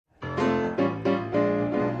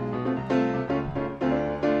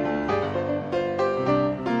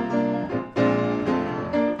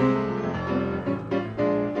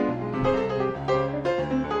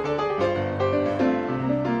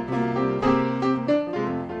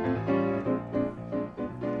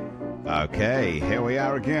Okay, here we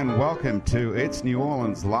are again. Welcome to It's New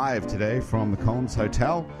Orleans live today from the Columns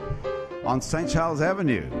Hotel on St. Charles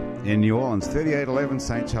Avenue in New Orleans, 3811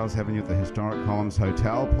 St. Charles Avenue at the historic Columns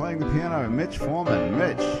Hotel. Playing the piano, Mitch Foreman.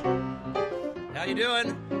 Mitch. How you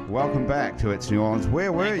doing? Welcome back to It's New Orleans.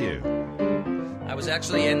 Where were you? I was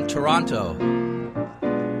actually in Toronto.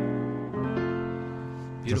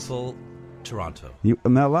 Beautiful Toronto.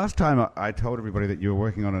 Now, last time I told everybody that you were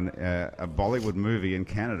working on a Bollywood movie in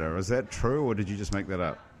Canada. Is that true, or did you just make that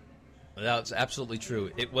up? No, it's absolutely true.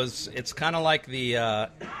 It's kind of like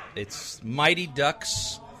it's Mighty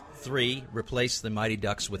Ducks 3 replaced the Mighty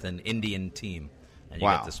Ducks with an Indian team, and you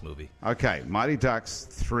get this movie. Okay, Mighty Ducks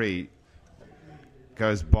 3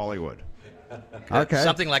 goes Bollywood. Okay,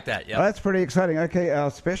 something like that. Yeah, that's pretty exciting. Okay, our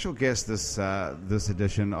special guest this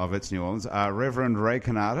edition of It's New Orleans, Reverend Ray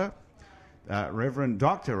Cannata. Reverend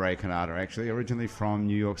Dr. Ray Cannata, actually, originally from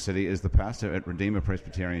New York City, is the pastor at Redeemer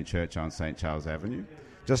Presbyterian Church on St. Charles Avenue.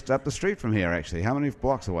 Just up the street from here, actually. How many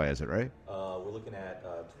blocks away is it, Ray? We're looking at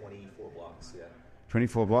 24 blocks, yeah.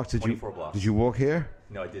 24 blocks? 24 blocks. Did you walk here?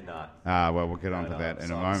 No, I did not. Well, we'll get on to that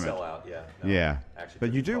in a moment. Sell out, yeah. No, yeah. Actually,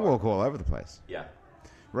 but you do walk all over the place. Yeah.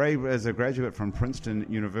 Ray is a graduate from Princeton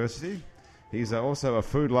University. He's also a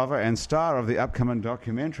food lover and star of the upcoming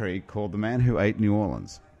documentary called The Man Who Ate New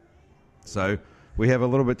Orleans. So we have a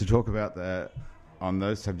little bit to talk about on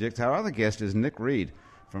those subjects. Our other guest is Nick Reed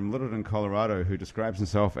from Littleton, Colorado, who describes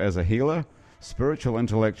himself as a healer, spiritual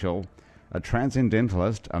intellectual, a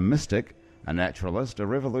transcendentalist, a mystic, a naturalist, a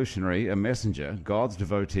revolutionary, a messenger, God's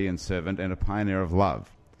devotee and servant, and a pioneer of love.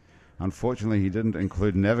 Unfortunately, he didn't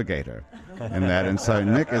include navigator in that, and so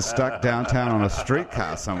Nick is stuck downtown on a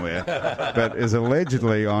streetcar somewhere, but is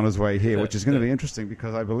allegedly on his way here, which is going to be interesting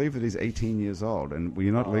because I believe that he's 18 years old, and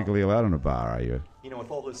you're not legally allowed in a bar, are you? You know,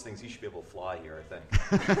 with all those things, he should be able to fly here, I think.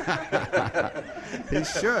 He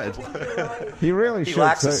should. He really should. He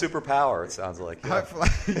lacks a superpower, it sounds like. Yeah.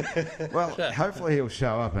 Hopefully he'll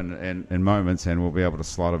show up in moments, and we'll be able to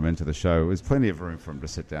slot him into the show. There's plenty of room for him to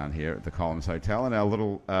sit down here at the Columns Hotel in our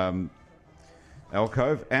little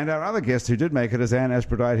alcove. And our other guest who did make it is Ann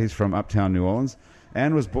Asprodite. He's from uptown New Orleans.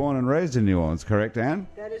 Ann was born and raised in New Orleans, correct, Ann?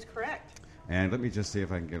 That is correct. And let me just see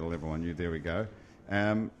if I can get a level on you. There we go.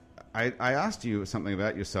 I asked you something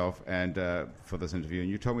about yourself and for this interview, and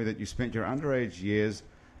you told me that you spent your underage years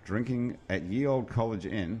drinking at Ye Old College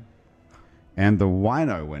Inn and the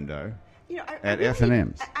Wino Window at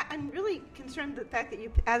F&M's. I'm really concerned with the fact that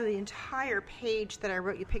you, out of the entire page that I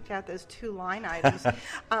wrote, you picked out those two line items,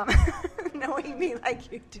 knowing me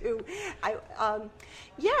like you do.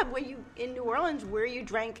 Where you in New Orleans, where you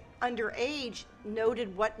drank underage,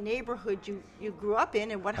 noted what neighborhood you grew up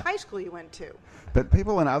in and what high school you went to. But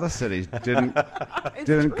people in other cities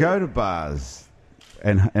didn't go to bars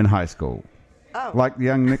in high school. Oh. Like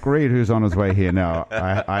young Nick Reed, who's on his way here now,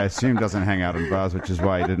 I assume doesn't hang out in bars, which is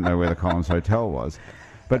why he didn't know where the Columns Hotel was.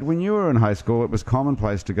 But when you were in high school, it was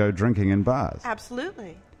commonplace to go drinking in bars.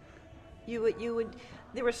 Absolutely. You would.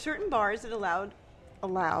 There were certain bars that allowed.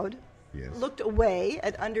 Yes. Looked away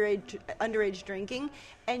at underage drinking,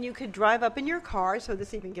 and you could drive up in your car, so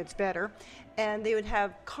this even gets better, and they would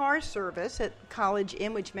have car service at College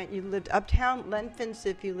Inn, which meant you lived uptown Lenfants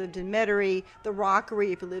if you lived in Metairie, the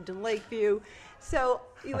Rockery if you lived in Lakeview. So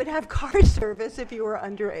you would have car service if you were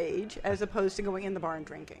underage, as opposed to going in the bar and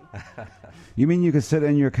drinking. You mean you could sit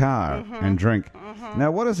in your car and drink? Mm-hmm. Now,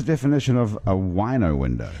 what is the definition of a wino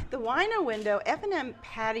window? The wino window, F&M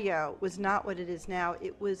patio, was not what it is now.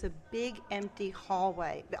 It was a big empty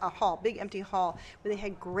big empty hall, where they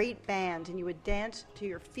had great bands, and you would dance till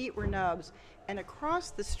your feet were nubs. And across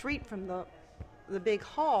the street from the big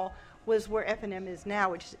hall was where F&M is now,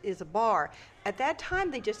 which is a bar. At that time,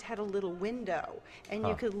 they just had a little window, and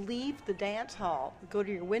you could leave the dance hall, go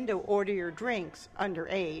to your window, order your drinks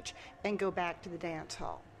underage, and go back to the dance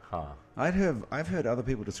hall. Huh. I've heard other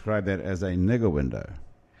people describe that as a nigger window.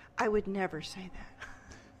 I would never say that.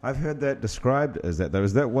 I've heard that described as that, though.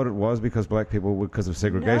 Is that what it was? Because black people, because of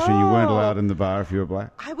segregation, you weren't allowed in the bar if you were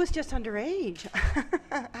black? I was just underage.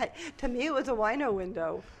 To me, it was a wino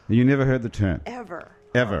window. You never heard the term? Ever.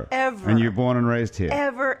 Ever? Ever. And you were born and raised here?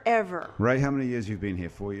 Ever. Ray, how many years you've been here?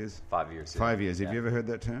 4 years? 5 years. 5 years. Have you ever heard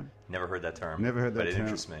that term? Never heard that term. Never heard that term. But it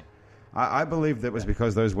interests me. I believe that was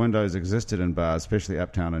because those windows existed in bars, especially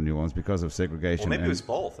uptown in New Orleans, because of segregation. Well, maybe it was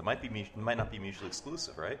both. It might not be mutually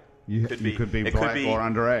exclusive, right? You could be black or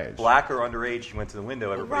underage. Black or underage. You went to the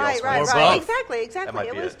window. Everybody else Right. went. Exactly.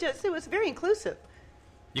 It was very inclusive.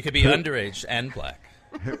 You could be underage and black.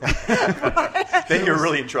 Then you're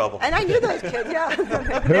really in trouble. And I knew those kids, yeah.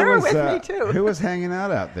 They were with me, too. Who was hanging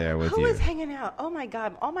out there with Who you? was hanging out? Oh, my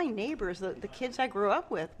God. All my neighbors, the kids I grew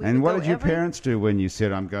up with. And what did your parents do when you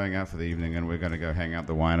said, I'm going out for the evening and we're going to go hang out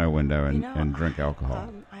the wino window and drink alcohol?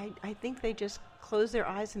 I think they just closed their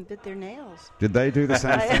eyes and bit their nails. Did they do the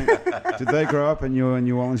same thing? Did they grow up in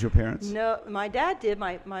New Orleans, your parents? No, my dad did.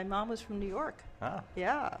 My mom was from New York. Ah.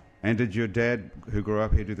 Yeah. And did your dad, who grew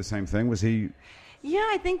up here, do the same thing? Was he... Yeah,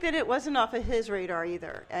 I think that it wasn't off of his radar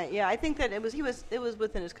either. Yeah, I think that it was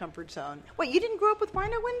within his comfort zone. Wait, you didn't grow up with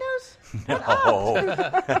wino windows?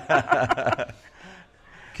 No.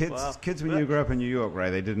 Kids when you grew up in New York, Ray,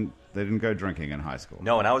 they didn't go drinking in high school.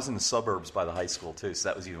 No, and I was in the suburbs by the high school too, so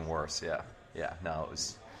that was even worse. Yeah. No, it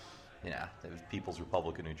was People's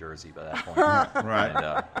Republic of New Jersey by that point.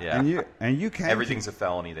 Right. And, yeah. And you came. Everything's a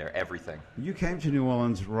felony there. Everything. You came to New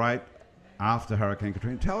Orleans right after Hurricane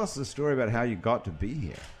Katrina. Tell us the story about how you got to be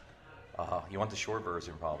here. You want the short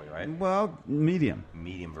version, probably, right? Well, medium.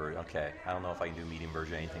 Medium version. Okay, I don't know if I can do medium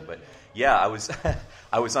version or anything, but yeah, I was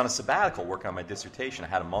I was on a sabbatical working on my dissertation. I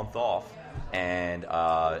had a month off, and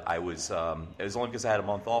I was it was only because I had a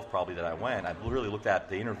month off probably that I went. I literally looked at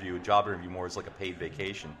the job interview more as like a paid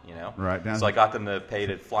vacation, you know. Right. So I got them to pay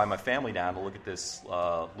to fly my family down to look at this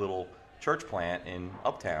little church plant in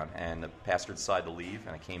Uptown, and the pastor decided to leave,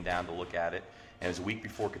 and I came down to look at it. And it was a week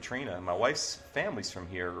before Katrina. My wife's family's from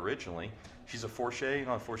here originally. She's a Fortier,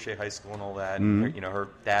 Fortier High School and all that. Mm-hmm. And her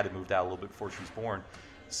dad had moved out a little bit before she was born.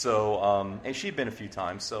 So, and she'd been a few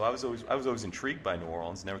times. So I was always intrigued by New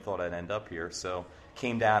Orleans. Never thought I'd end up here. So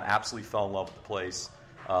came down, absolutely fell in love with the place.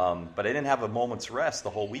 But I didn't have a moment's rest the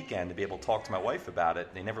whole weekend to be able to talk to my wife about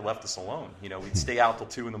it. They never left us alone. You know, we'd stay out till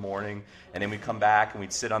 2 a.m, and then we'd come back and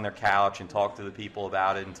we'd sit on their couch and talk to the people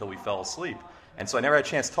about it until we fell asleep. And so I never had a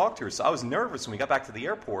chance to talk to her. So I was nervous when we got back to the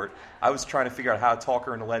airport. I was trying to figure out how to talk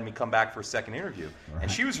her into letting me come back for a second interview. Right. And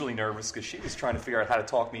she was really nervous because she was trying to figure out how to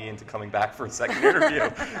talk me into coming back for a second interview.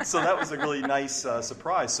 So that was a really nice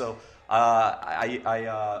surprise. So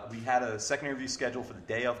we had a second interview scheduled for the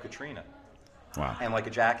day of Katrina. Wow. And like a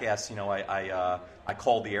jackass, I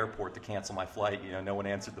called the airport to cancel my flight. No one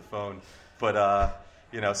answered the phone. But...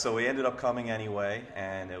 so we ended up coming anyway,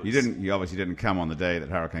 and it was... You obviously didn't come on the day that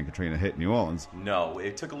Hurricane Katrina hit New Orleans. No,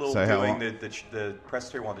 it took a little doing. The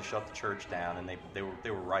presbytery wanted to shut the church down, and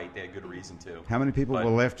they were right. They had good reason to. How many people were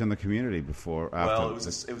left in the community after? Well, it was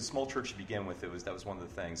a small church to begin with. That was one of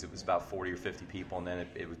the things. It was about 40 or 50 people, and then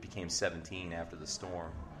it became 17 after the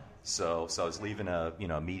storm. So I was leaving a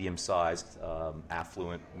medium-sized,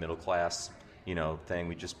 affluent, middle-class thing.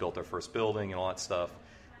 We just built our first building and all that stuff.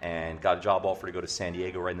 And got a job offer to go to San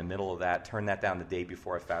Diego right in the middle of that. Turned that down the day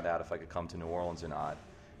before I found out if I could come to New Orleans or not.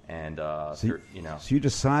 And, So you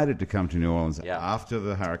decided to come to New Orleans after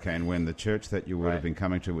the hurricane, when the church that you would have been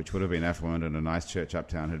coming to, which would have been affluent and a nice church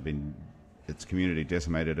uptown, had been its community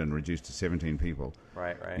decimated and reduced to 17 people.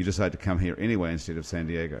 Right. You decided to come here anyway instead of San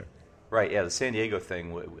Diego. Right, yeah, the San Diego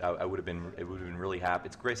thing, I would have been really happy.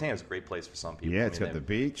 It's great. San Diego's a great place for some people. Yeah, it's got the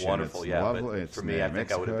beach. Wonderful, and it's lovely. But for me, I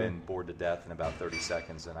think I would have been bored to death in about 30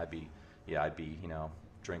 seconds, and I'd be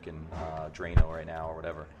drinking Drano right now or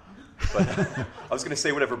whatever. But I was going to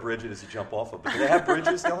say whatever bridge it is you jump off of. But do they have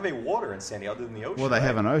bridges? They don't have any water in San Diego other than the ocean. Well, they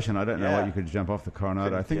have an ocean. I don't know what you could jump off the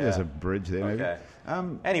Coronado. I think there's a bridge there, maybe. Okay.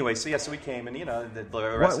 Anyway, so we came, and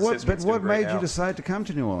the rest is history. But what made you decide to come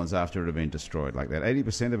to New Orleans after it had been destroyed like that?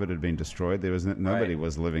 80% of it had been destroyed. There was nobody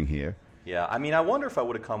was living here. Yeah, I mean, I wonder if I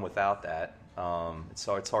would have come without that.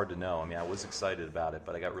 It's hard to know. I mean, I was excited about it,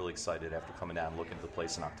 but I got really excited after coming down and looking at the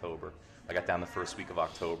place in October. I got down the first week of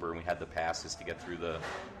October, and we had the passes to get through the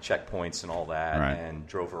checkpoints and all that, and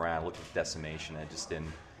drove around, looked at the decimation. I just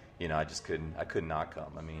didn't, I could not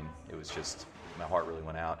come. I mean, it was just, my heart really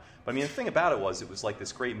went out. But I mean, the thing about it was like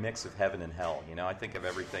this great mix of heaven and hell. I think of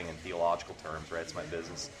everything in theological terms, right? It's my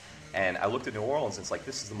business. And I looked at New Orleans, and it's like,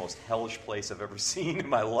 this is the most hellish place I've ever seen in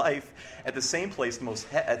my life. At the same time,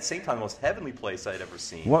 the most heavenly place I'd ever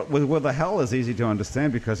seen. Well, the hell is easy to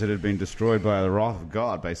understand because it had been destroyed by the wrath of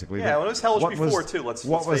God, basically. Yeah, well, it was hellish before too. Let's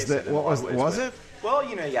face it. Was it? Well,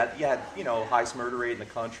 you had highest murder rate in the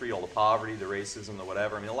country, all the poverty, the racism, the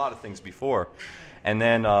whatever. I mean, a lot of things before, and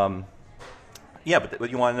then but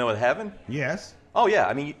you want to know what heaven? Yes. Oh yeah,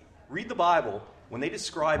 I mean, read the Bible. When they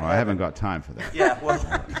describe heaven, I haven't got time for that. Yeah, well,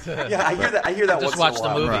 I hear that just once watch in a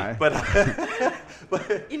while. the movie. Right.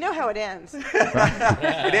 But you know how it ends.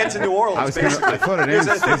 It ends in New Orleans, basically. I thought it ends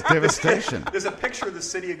with devastation. There's a picture of the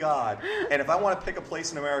city of God, and if I want to pick a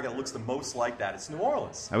place in America that looks the most like that, it's New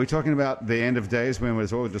Orleans. Are we talking about the end of days when it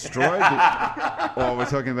was all destroyed, or are we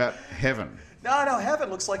talking about heaven? No, heaven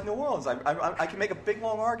looks like New Orleans. I can make a big,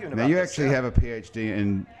 long argument Now, about you this. actually have a PhD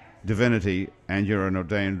in divinity, and you're an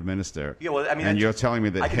ordained minister. Yeah, well, I mean, and you're telling me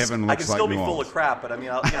that heaven looks like New Orleans. I can still be full of crap, but I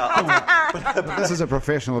mean, But this is a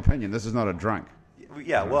professional opinion. This is not a drunk.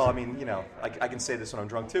 Yeah, well, I mean, I can say this when I'm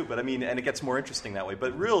drunk too, but I mean, and it gets more interesting that way.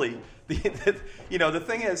 But really, the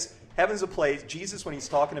thing is, heaven's a place. Jesus, when he's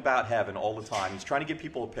talking about heaven all the time, he's trying to give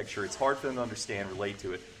people a picture. It's hard for them to understand, relate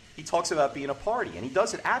to it. He talks about being a party, and he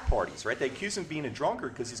does it at parties, right? They accuse him of being a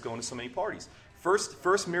drunkard because he's going to so many parties.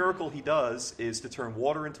 First miracle he does is to turn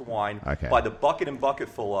water into wine by the bucket and bucket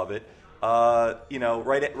full of it.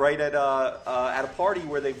 Right at a party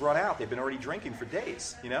where they've run out. They've been already drinking for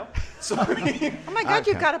days. So I mean, oh my God,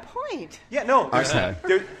 you've got a point. Yeah, no.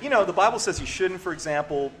 The Bible says you shouldn't, for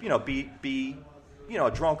example, be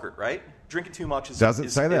a drunkard, right? Drinking too much is. Does it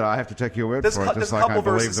say that? I have to take your word for it. There's a couple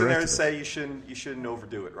verses in there that say you shouldn't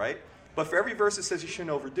overdo it, right? But for every verse that says you shouldn't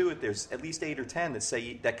overdo it, there's at least 8 or 10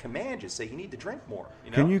 that command you, say you need to drink more.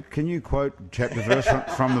 Can you quote chapter verse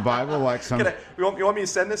from the Bible like some? You want me to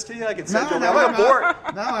send this to you? I can send you. No,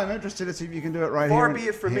 I'm interested to see if you can do it right here. Far be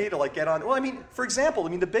it for me to get on. Well, I mean, for example,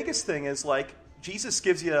 the biggest thing is Jesus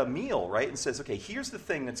gives you a meal, right, and says, okay, here's the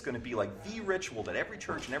thing that's going to be like the ritual that every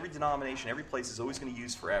church and every denomination, every place is always going to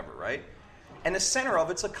use forever, right? And the center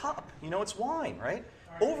of it's a cup. It's wine, right?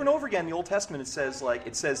 Over and over again in the Old Testament, it says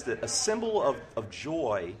that a symbol of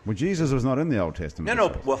joy. Well, Jesus was not in the Old Testament.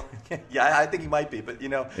 No. Well, yeah, I think he might be, but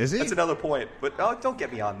is he? That's another point. But don't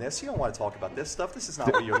get me on this. You don't want to talk about this stuff. This is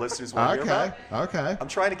not what your listeners want to hear about. Okay. I'm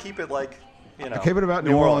trying to keep it keep it about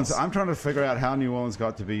New Orleans. I'm trying to figure out how New Orleans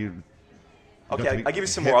got to be. Okay, I'll give you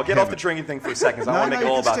some more. I'll get off the drinking thing for a second. I want to make it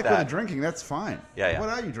all about stick that. With the drinking, that's fine. Yeah. What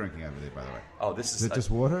are you drinking over there, by the way? Oh, this is it just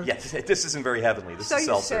water? Yeah, this isn't very heavenly. This is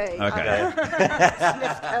seltzer. Say. Okay.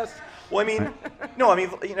 Well,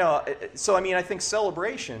 I think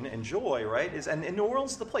celebration and joy, right, and New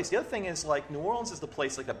Orleans is the place. The other thing is, New Orleans is the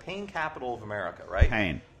place, the pain capital of America,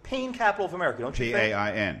 right? Pain capital of America, don't you think?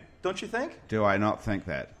 P-A-I-N. Don't you think? Do I not think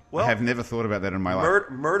that? Well, I have never thought about that in my life.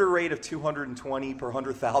 Murder rate of 220 per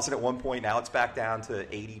 100,000 at one point. Now it's back down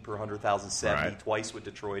to 80 per 100,000, 70, right. Twice what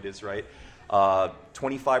Detroit is, right?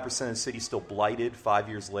 25% of the city still blighted 5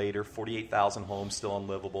 years later. 48,000 homes still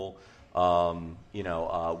unlivable.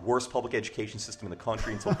 Worst public education system in the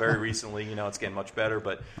country until very recently. It's getting much better,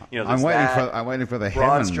 but I'm waiting for the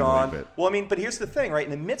Bronze heaven John. bit. Well, but here's the thing, right?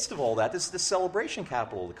 In the midst of all that, this is the celebration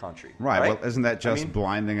capital of the country. Right. Well, isn't that just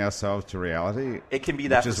blinding ourselves to reality? It can be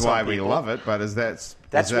that, which for is why some people. we love it. But that's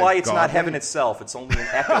why it's godly? not heaven itself. It's only an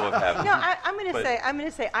echo of heaven. No, I'm going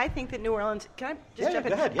to say, I think that New Orleans. Can I just jump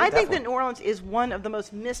in? Go ahead. Yeah, I think that New Orleans is one of the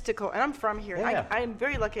most mystical, and I'm from here. Yeah. I am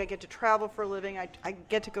very lucky. I get to travel for a living. I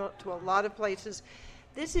get to go to a lot of places.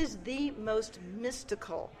 This is the most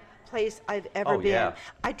mystical place I've ever been. Yeah.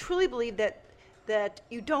 I truly believe that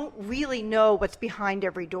you don't really know what's behind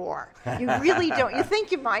every door. You really don't. You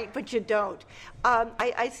think you might, but you don't.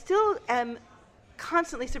 I still am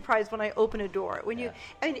constantly surprised when I open a door.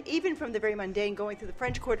 Even from the very mundane, going through the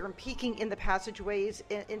French Quarter and peeking in the passageways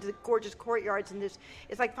into the gorgeous courtyards, and it's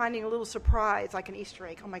like finding a little surprise, like an Easter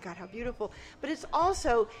egg. Oh my God, how beautiful! But it's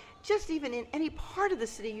also just even in any part of the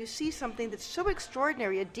city, you see something that's so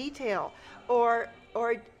extraordinary, a detail, or.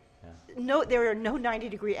 No, there are no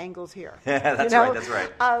 90-degree angles here. That's right. That's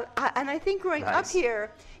right. And I think growing up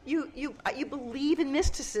here, you believe in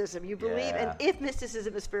mysticism. You believe, and if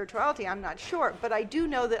mysticism is spirituality, I'm not sure, but I do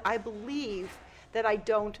know that I believe that I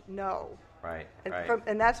don't know. Right.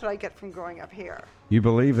 And that's what I get from growing up here. You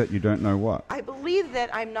believe that you don't know what? I believe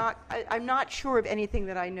that I'm not sure of anything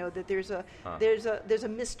that I know. That there's a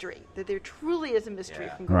mystery. That there truly is a mystery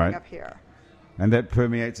from growing up here. And that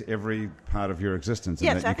permeates every part of your existence,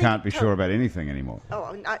 and that you can't be sure about anything anymore.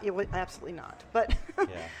 Oh, absolutely not. But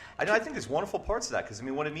I think there's wonderful parts of that, because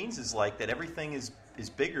what it means is that everything is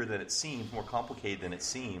bigger than it seems, more complicated than it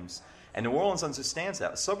seems. And New Orleans understands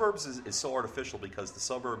that. Suburbs is so artificial because the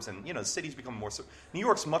suburbs and the cities become more. New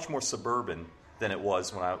York's much more suburban than it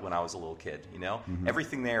was when I was a little kid. Mm-hmm.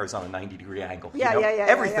 Everything there is on a 90-degree angle.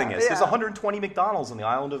 Everything is. There's 120 McDonald's on the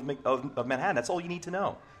island of Manhattan. That's all you need to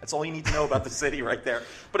know. That's all you need to know about the city right there.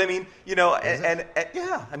 But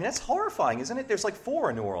that's horrifying, isn't it? There's 4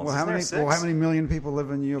 in New Orleans. Well, how many million people live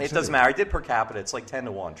in New York City? It doesn't matter. I did per capita. It's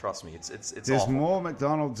 10-1. Trust me. It's There's awful. more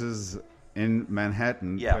McDonald's in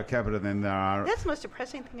Manhattan per capita than there are. That's the most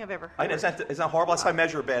depressing thing I've ever heard. I know, isn't that horrible? That's how I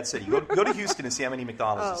measure a bad city. Go to Houston and see how many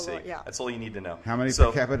McDonald's you see. Yeah. That's all you need to know. How many per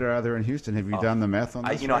capita are there in Houston? Have you done the math on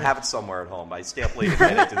this? I have it somewhere at home. I stay up late and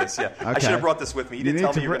get into this. Yeah, Okay. I should have brought this with me. You didn't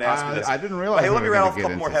tell me you were going to ask me this. I didn't realize. Hey, let me we were round off a gonna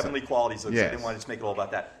couple get more into heavenly qualities. Because Yes. I didn't want to just make it all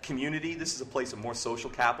about that. Community. This is a place of more social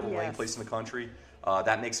capital than any place in the country.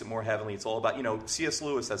 That makes it more heavenly. It's all about, C.S.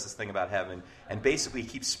 Lewis has this thing about heaven, and basically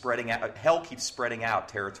keeps spreading out. Hell keeps spreading out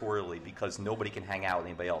territorially because nobody can hang out with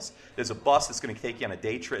anybody else. There's a bus that's going to take you on a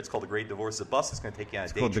day trip. It's called The Great Divorce. There's a bus that's going to take you on a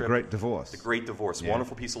day trip. It's called The Great Divorce. The Great Divorce. Yeah.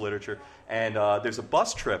 Wonderful piece of literature. And there's a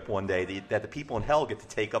bus trip one day that the people in hell get to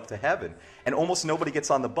take up to heaven. And almost nobody gets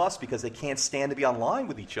on the bus because they can't stand to be online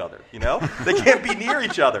with each other. They can't be near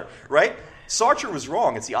each other, right? Sartre was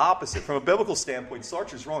wrong. It's the opposite. From a biblical standpoint,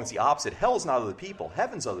 Sartre's wrong. It's the opposite. Hell is not other people.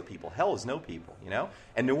 Heaven's other people. Hell is no people,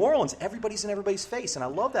 And New Orleans, everybody's in everybody's face. And I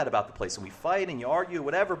love that about the place. And we fight and you argue,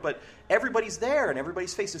 whatever, but everybody's there in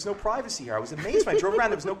everybody's face. There's no privacy here. I was amazed when I drove around.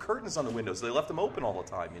 There was no curtains on the windows. They left them open all the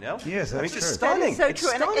time, Yes, that's it's just true. stunning. That is so it's true.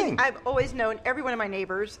 stunning. And I've always known every one of my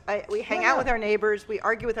neighbors. We hang out with our neighbors. We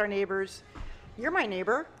argue with our neighbors. You're my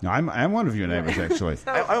neighbor. No, I'm one of your neighbors, actually.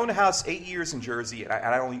 I own a house 8 years in Jersey, and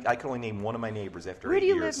I can only name one of my neighbors after 8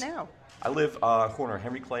 years. Where do you live now? I live corner of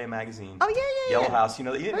Henry Clay Magazine. Oh, yeah. Yellow House.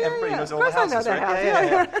 Everybody knows all the Of course houses, I know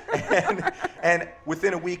right? that house. Yeah. And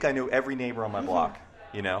within a week, I knew every neighbor on my block.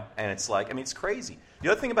 And it's it's crazy. The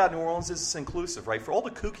other thing about New Orleans is it's inclusive, right? For all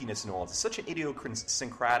the kookiness in New Orleans, it's such an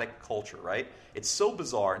idiosyncratic culture, right? It's so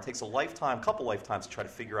bizarre. It takes couple lifetimes to try to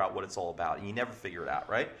figure out what it's all about, and you never figure it out,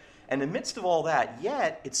 right? And in the midst of all that,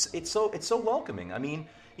 yet it's so welcoming. I mean,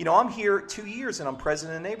 I'm here 2 years and I'm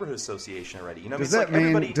president of the neighborhood association already. Does that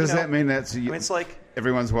mean that's it's like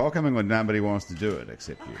everyone's welcoming, or nobody wants to do it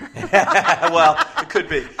except you? Well, it could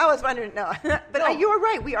be. I was wondering, but you are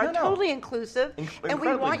right. We are No. totally inclusive, and we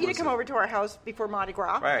Incredibly want you to come inclusive. over to our house before Mardi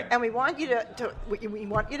Gras, Right. And we want you we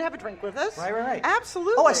want you to have a drink with us, Right.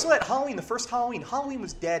 Absolutely. Oh, I saw that Halloween, the first Halloween. Halloween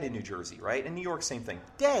was dead in New Jersey, right? In New York, same thing.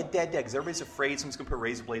 Dead, because everybody's afraid someone's going to put a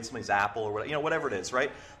razor blade in somebody's apple or whatever, whatever it is,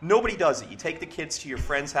 right? Nobody does it. You take the kids to your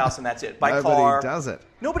friend's house and that's it. By car. Nobody does it.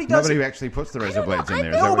 Nobody does it. Nobody actually puts the razor blades in there.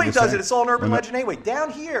 Is that what Nobody you're does saying? it. It's all an urban Well, legend anyway.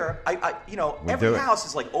 Down here, We every do it. house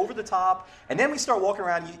is like over the top, and then we start walking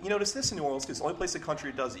around. You notice this in New Orleans because it's the only place in the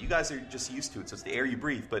country that does it. You guys are just used to it, so it's the air you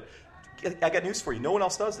breathe. But I got news for you. No one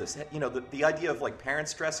else does this. The idea of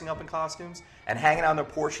parents dressing up in costumes and hanging out on their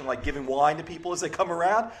porch and giving wine to people as they come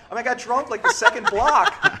around. I got drunk the second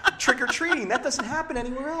block trick or treating. That doesn't happen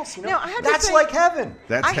anywhere else. No, I have to That's say- like heaven.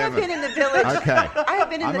 That's I have heaven. been in the village. Okay. I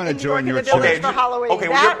have been I'm gonna in New join York in your the village church. for Halloween. Okay,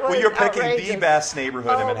 That well, you're was picking outrageous. the best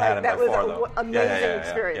neighborhood in Manhattan that by was far, an though. amazing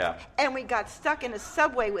experience. Yeah. And we got stuck in a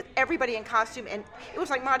subway with everybody in costume, and it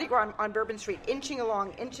was like Mardi Gras on Bourbon Street, inching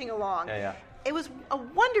along. Yeah. It was a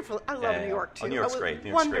wonderful. I love New York too. Oh, New York's it was great.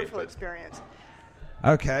 New York's great, wonderful but- experience.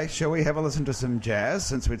 Okay, shall we have a listen to some jazz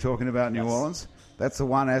since we're talking about New Yes. Orleans? That's the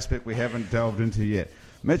one aspect we haven't delved into yet.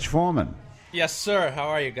 Mitch Foreman, Yes, sir. How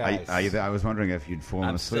are you guys? are you there? I was wondering if you'd fallen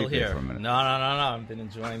I'm asleep still there here. for a minute. No. I've been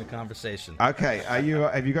enjoying the conversation. Okay, have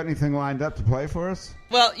you got anything lined up to play for us?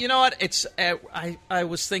 Well, you know what? It's I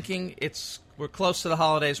was thinking we're close to the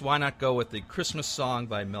holidays. Why not go with the Christmas song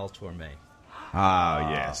by Mel Torme?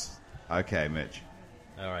 Ah, yes. Okay, Mitch.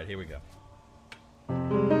 All right, here we go.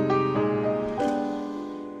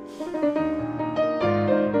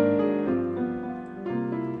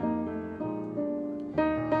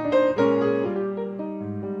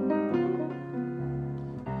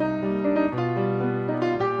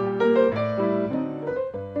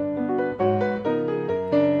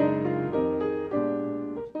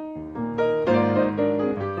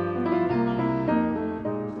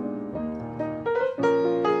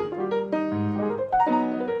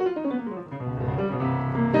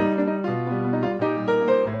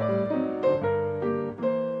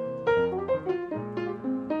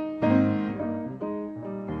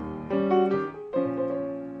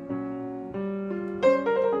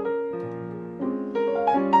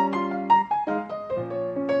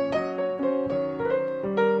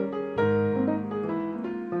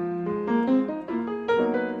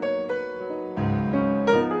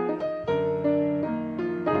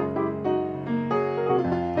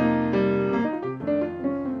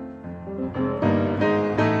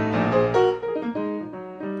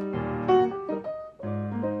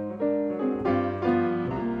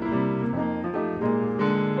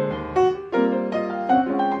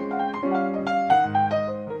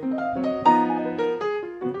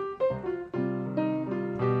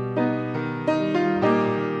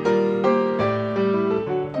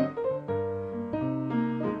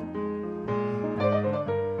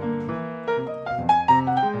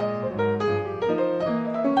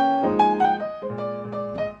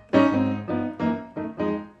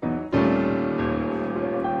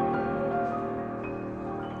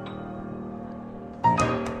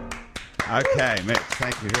 Okay, Mitch,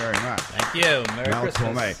 thank you very much. Thank you. Merry Mel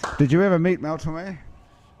Christmas. Torme. Did you ever meet Mel Torme?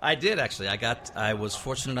 I did actually. I was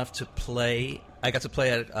fortunate enough to play I got to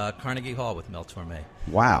play at Carnegie Hall with Mel Torme.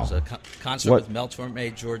 Wow. It was a concert with Mel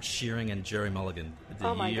Torme, George Shearing, and Jerry Mulligan.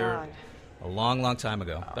 Oh, my God. A long, long time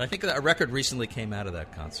ago. But I think a record recently came out of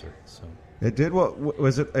that concert. So It did. What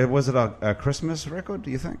was it? Was it a Christmas record? Do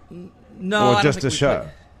you think? no, Or I don't just think a we show?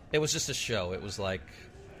 played- It was just a show. It was like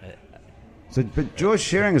So, but George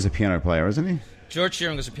Shearing is a piano player, isn't he? George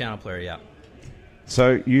Shearing was a piano player. Yeah.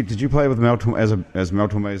 So did you play with Mel Torme as Mel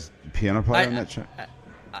Torme's piano player in that show?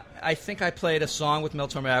 I think I played a song with Mel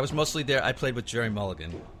Torme. I was mostly there. I played with Jerry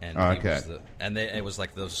Mulligan, and Oh, he okay. was it was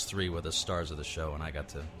like those three were the stars of the show, and I got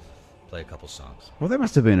to play a couple songs. Well, that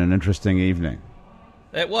must have been an interesting evening.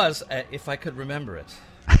 It was, if I could remember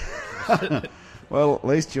it. Well, at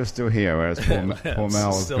least you're still here, whereas poor Mel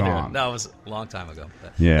is Still here. gone. No, it was a long time ago.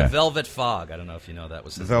 Yeah. The Velvet Fog. I don't know if you know that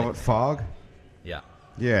was The his Velvet name. Fog? Yeah.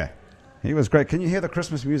 Yeah. He was great. Can you hear the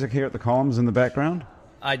Christmas music here at the Columns in the background?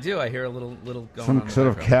 I do. I hear a little going on. Some in the sort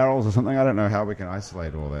of background. carols or something. I don't know how we can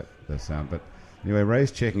isolate all that sound. But anyway,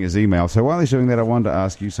 Ray's checking his email. So while he's doing that, I wanted to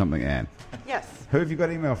ask you something, Anne. Yes. Who have you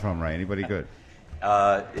got email from, Ray? Anybody good?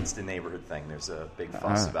 It's the neighborhood thing. There's a big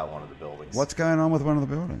fuss about one of the buildings. What's going on with one of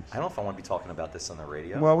the buildings? I don't know if I want to be talking about this on the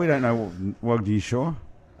radio. Well, we don't know. Well, are you sure?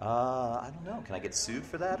 I don't know. Can I get sued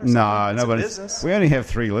for that? Or No, something? It's a nobody. business. We only have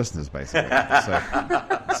 3 listeners, basically.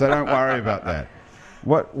 so don't worry about that.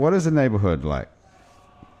 What is the neighborhood like?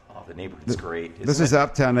 Oh, the neighborhood's great. This isn't is it? the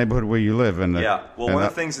uptown neighborhood where you live, and Yeah. Well, and one of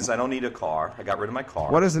the things is I don't need a car. I got rid of my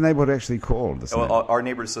car. What is the neighborhood actually called? This neighborhood? Our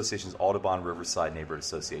neighborhood association is Audubon Riverside Neighborhood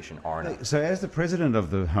Association, ARNA. So, as the president of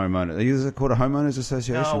the homeowner, is it called a homeowners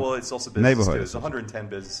association? No, well, it's also business Neighborhood too. There's association. 110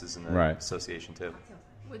 businesses in the Right. association too.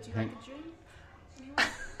 Would you like a drink?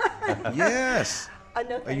 Yes.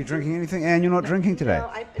 No, Are thank you drinking anything? Anne, you're not drinking today. No,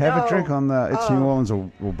 Have no. a drink on the It's New Orleans, or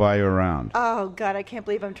we'll buy you around. Oh God, I can't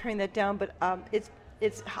believe I'm turning that down. But it's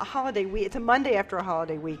a holiday week. It's a Monday after a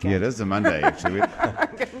holiday weekend. Yeah, it is a Monday, actually.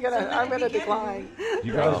 I'm gonna decline.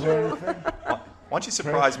 You guys do anything? Why don't you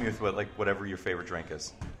surprise me with whatever your favorite drink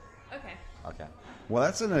is? Okay. Okay. Well,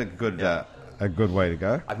 that's a good way to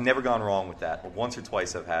go. I've never gone wrong with that. But once or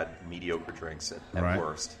twice I've had mediocre drinks at Right.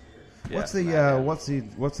 worst. What's Yeah,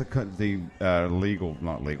 the legal,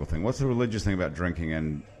 not legal thing? What's the religious thing about drinking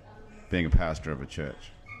and being a pastor of a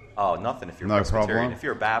church? Oh, nothing. If you're No Presbyterian, problem? if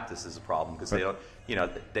you're a Baptist, is a problem because they don't.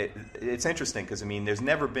 It's interesting because there's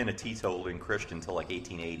never been a teetotaling Christian until like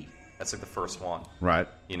 1880. That's like the first one. Right.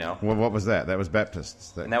 Well, what was that? That was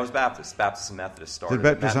Baptists. And that was Baptist. Baptists and Methodists started.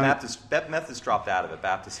 Did Baptists Methodists dropped out of it.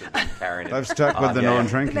 Baptists have been carrying it. They've stuck with the yeah, yeah.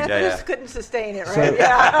 non-drinking. The Yeah, Methodists yeah. couldn't sustain it, right? So-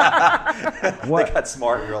 Yeah. They got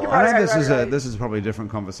smart in real life. I know Right. this is probably a different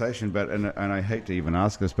conversation, but and I hate to even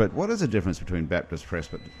ask this, but what is the difference between Baptist,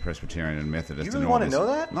 Presbyterian, and Methodist? You really and all wanna this? know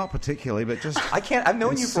that? Not particularly, but just I can't. I've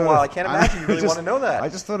known it's you for sort a while. of- I can't imagine you really want to know that. I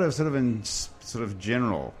just thought of sort of in sort of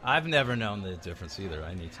general. I've never known the difference either.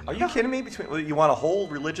 I need to know. Are you kidding me? You want a whole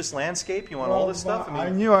religious landscape? You want all this stuff? I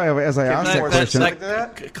knew as I asked that more question. specific than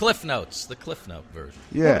that? Cliff Notes, the Cliff Note version.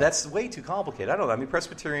 Yeah, No, that's way too complicated. I don't know.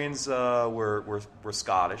 Presbyterians were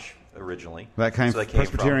Scottish originally. that came. So they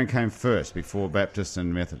Presbyterian came first before Baptist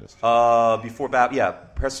and Methodist. Before Baptist, yeah.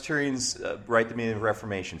 Presbyterians right at the beginning of the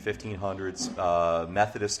Reformation, 1500s.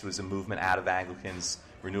 Methodist was a movement out of Anglicans,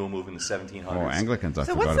 renewal movement in the 1700s. Oh, Anglicans! I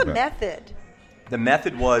So forgot what's the about. method? The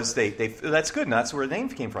method was that's good, and that's where the name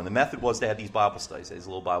came from. The method was they had these Bible studies, these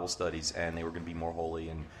little Bible studies, and they were going to be more holy,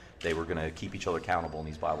 and they were going to keep each other accountable in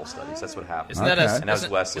these Bible studies. That's what happened. Isn't that Okay. And that was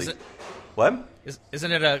Wesley. What?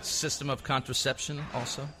 Isn't it a system of contraception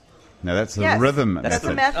also? No, that's the Yes. rhythm That's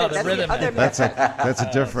the method. method. Oh, the That's rhythm the other method. method. That's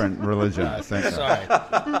a different religion, I think.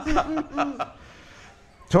 Sorry.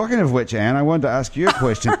 Talking of which, Anne, I wanted to ask you a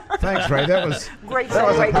question. Thanks, Ray. That was Great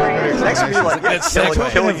segue, Grant. Thanks for being like segue.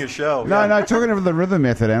 killing your show. no. Talking of the rhythm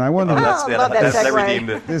method, Anne, I wanted to. Oh, love that That segue. redeemed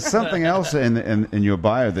it. There's something else in your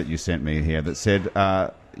bio that you sent me here that said,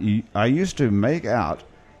 I used to make out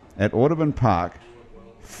at Audubon Park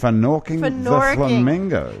Fanorking the Fanorking.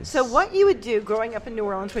 flamingos. So what you would do growing up in New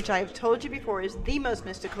Orleans, which I have told you before, is the most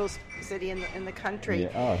mystical city in the country. Yeah.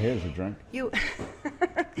 Oh, here's a drink. You,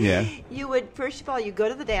 Yeah. you would first of all you go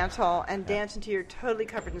to the dance hall and dance until you're totally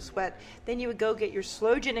covered in sweat. Then you would go get your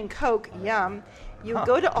slow gin and Coke. Yum. You would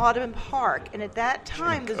go to Audubon Park, and at that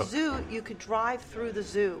time, the zoo you could drive through the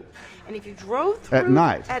zoo, and if you drove through At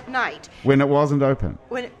night? at night, When it wasn't open.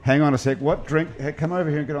 When it- Hang on a sec. What drink? Hey, come over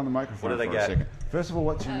here and get on the microphone What did I for a get? second. First of all,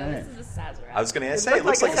 what's your name? This is a Sazerac. I was going to It say it looked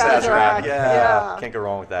looks like like a a Sazerac. Sazerac. Yeah. Yeah. Can't go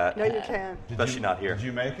wrong with that. no, you can't. Especially not here. Did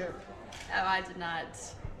you make it? Oh, I did not.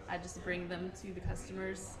 I just bring them to the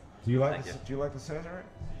customers. Do you like Thank the, you. Do you like the Sazerac?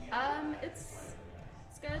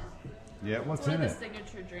 It's good. Yeah. What's It's one in of the it?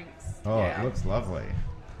 signature drinks. Oh, Yeah. it looks lovely.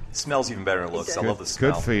 It smells even better than it looks. I love the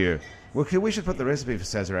smell. Good for you. Well, we should put the recipe for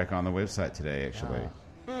Sazerac on the website today, actually.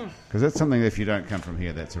 Because that's something, if you don't come from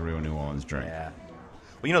here, that's a real New Orleans drink. Yeah.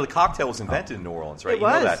 Well, the cocktail was invented in New Orleans, right? It You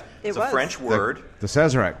know was. that. It It's was. a French word. The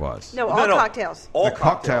Sazerac was. No, all cocktails. All The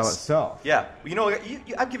cocktail cocktails. itself. Yeah. Well,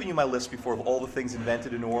 I've given you my list before of all the things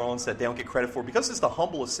invented in New Orleans that they don't get credit for because it's the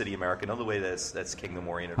humblest city in America. Another way that's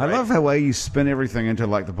kingdom-oriented, I right? love how way you spin everything into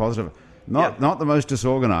like the positive. Not the most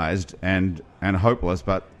disorganized and hopeless,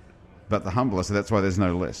 but the humblest. So that's why there's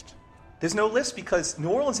no list. There's no list because New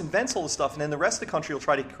Orleans invents all this stuff, and then the rest of the country will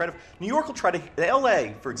try to take credit. New York will try to,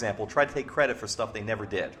 L.A., for example, try to take credit for stuff they never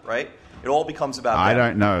did, right? It all becomes about I them.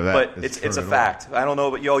 don't know that. But is it's true a at fact. I don't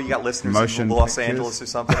know, but you got listeners Motion in Los pictures? Angeles or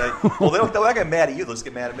something. Well, they'll not get mad at you. They'll just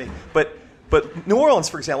get mad at me. But New Orleans,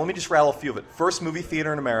 for example, let me just rattle a few of it. First movie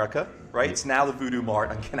theater in America, right? It's now the Voodoo Mart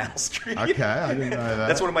on Canal Street. Okay, I didn't know that.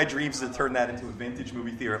 That's one of my dreams, to turn that into a vintage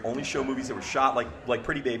movie theater. Only show movies that were shot like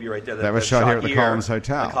Pretty Baby right there. That was shot here at the Columns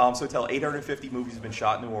Hotel. The Columns Hotel. 850 movies have been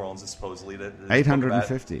shot in New Orleans, supposedly. that spoke about it.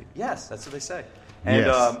 850. Yes, that's what they say. And,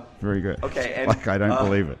 Yes, very good. Okay, and Like, I don't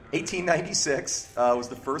believe it. 1896 was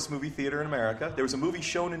the first movie theater in America. There was a movie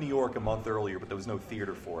shown in New York a month earlier, but there was no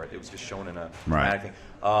theater for it. It was just shown in a dramatic thing.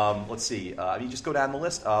 Let's see. You just go down the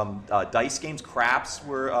list. Dice games, craps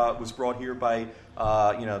was brought here by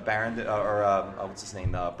Baron what's his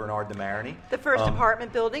name, Bernard de Marigny. The first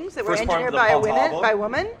apartment buildings that were first engineered apartment, by a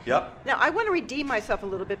woman. Yep. Now I want to redeem myself a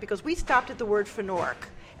little bit because we stopped at the word Fenork,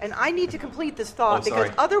 and I need to complete this thought because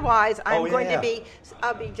sorry. otherwise I'm going yeah. to be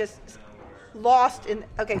I'll be just lost in.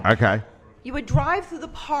 Okay. You would drive through the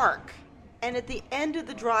park, and at the end of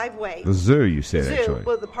the driveway, The zoo, you said, zoo, actually.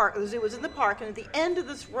 well, the zoo was in the park, and at the end of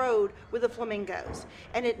this road were the flamingos.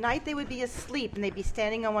 And at night they would be asleep, and they'd be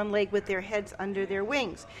standing on one leg with their heads under their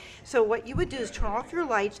wings. So what you would do is turn off your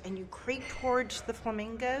lights, and you creep towards the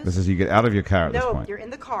flamingos. This is you get out of your car at this No, point. you're in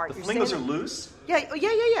the car. The You're flamingos are standing- loose? Yeah,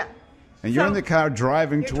 yeah. And you're So in the car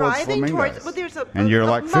driving you're towards driving flamingos. towards- well, there's a- and you're a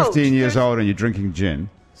like moat. 15 years There's- old and you're drinking gin,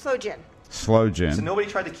 Slow gin. slow gin. So nobody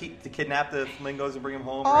tried to kidnap the flamingos and bring them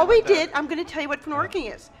home? or All we anything like did, I'm going to tell you what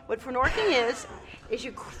Fenorking is. What Fenorking is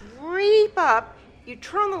you creep up, you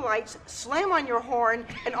turn on the lights, slam on your horn,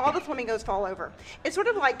 and all the flamingos fall over. It's sort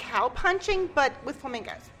of like cow punching, but with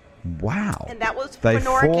flamingos. Wow. And that was They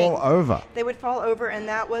Fenorking. fall over. They would fall over, and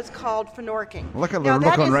that was called Fenorking. Look at the now,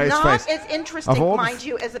 look on Ray's that is face. not as interesting, Of all the mind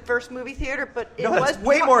you, as the first movie theater, but it No, was that's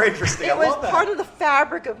way more interesting. It I was love that. part of the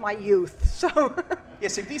fabric of my youth. So Yeah,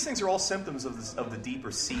 see, these things are all symptoms of the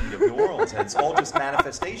deeper seed of New Orleans, and it's all just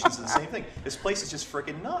manifestations of the same thing. This place is just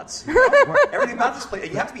freaking nuts. You know? Everything about this place,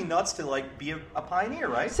 you have to be nuts to be a pioneer,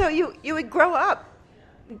 right? So you would grow up.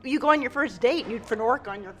 You go on your first date, and you'd Fenork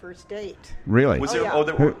on your first date. Really? Was Oh,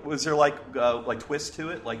 there yeah. was there like twists to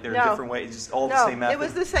it? Like there are No. different ways, just all the No, same method? it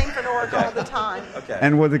was the same Fenork all the time. Okay.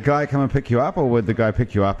 And would the guy come and pick you up, or would the guy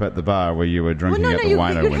pick you up at the bar where you were Well, drinking no, at the you'd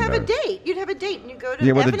wino window? have a date. You'd have a date, and you go to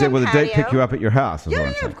Yeah, F&M would the date pick patio. you up at your house? Is Yeah, what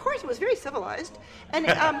I'm yeah, saying. of course. It was very civilized, and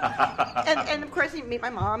and of course you meet my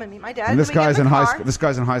mom and meet my dad. And this we get guy's the in high car. school. This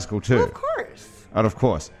guy's in high school too. Well, of course. Oh, of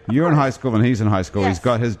course. You're in high school and he's in high school. Yes. He's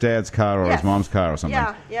got his dad's car or Yes. his mom's car or something.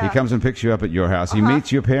 Yeah, yeah. He comes and picks you up at your house. He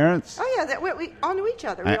meets your parents. Oh yeah, we all knew each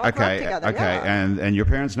other. We all grew up Okay, together. okay, yeah. and your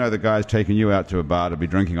parents know the guy's taking you out to a bar to be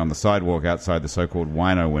drinking on the sidewalk outside the so-called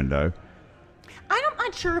wino window. I'm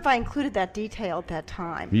not sure if I included that detail at that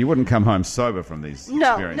time. You wouldn't come home sober from these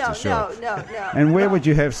No, experiences, no, sure. no. And where no. would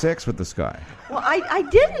you have sex with this guy? Well, I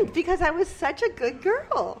didn't because I was such a good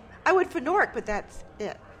girl. I would Fenork, but that's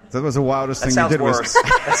it. That was the wildest that thing sounds you did. worse.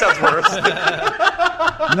 That sounds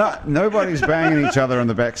worse. No, nobody's banging each other in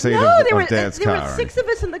the back seat No, of there were Dad's there car. were 6 of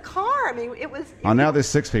us in the car. I mean, it was. Oh, now there's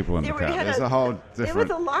 6 people in the there were- car. had There's a whole There different.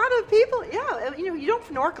 was a lot of people. Yeah, you don't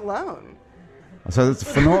Fenork alone. So it's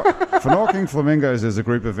Fenorking flamingos is a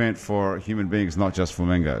group event for human beings, not just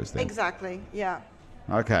flamingos. Then. Exactly. Yeah.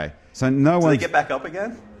 Okay, so no Do one. they get back up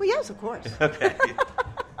again? Well, yes, of course. Okay.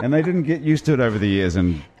 And they didn't get used to it over the years,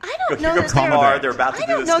 and I don't Here know comes that Tamar. They're about to I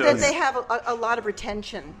do don't this know to that us. they have a lot of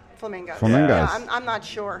retention. Flamingos. Flamingos. Yeah, I'm not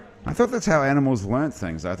sure. I thought that's how animals learned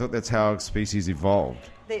things. I thought that's how species evolved.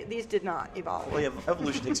 These did not evolve. Well, yeah,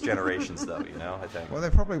 evolution takes generations, though. I think. Well,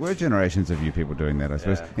 there probably were generations of you people doing that, I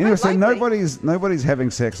suppose. Yeah. Anyway, so likely. nobody's having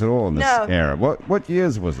sex at all in this No. era. What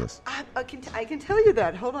years was this? I can tell you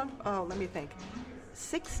that. Hold on. Oh, let me think.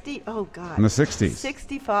 60. Oh God. In the 60s.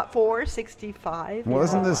 64, 65. Well, yeah.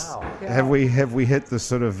 isn't this? wow. Yeah. Have we hit the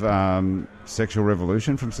sort of sexual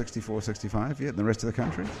revolution from 64, 65 yet in the rest of the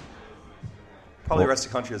country? Probably the rest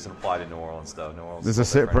of the country doesn't apply to New Orleans, though. New Orleans. There's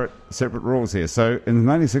is a little different. separate rules here. So in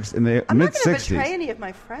the I'm mid not going to '60s. betray any of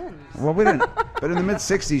my friends. Well, we didn't. But in the mid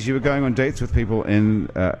 '60s, you were going on dates with people and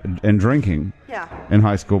drinking. Yeah. In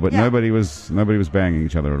high school, but Yeah. nobody was banging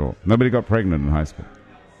each other at all. Nobody got pregnant in high school.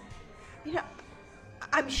 You know,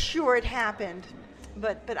 I'm sure it happened,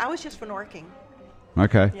 but I was just Norking.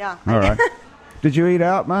 Okay. Yeah. All right. Did you eat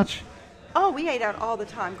out much? Oh, we ate out all the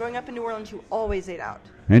time. Growing up in New Orleans, you always ate out.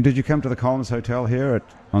 And did you come to the Columns Hotel here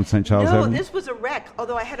on St. Charles No, Avenue? this was a wreck.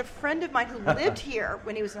 Although I had a friend of mine who lived here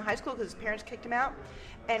when he was in high school because his parents kicked him out,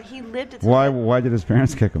 and he lived at. Why did his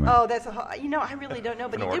parents kick him out? Oh, that's a whole. I really don't know,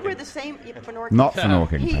 but he did wear the same. Not for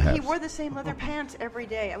Norking, He perhaps. wore the same leather pants every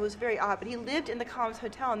day. It was very odd, but he lived in the Columns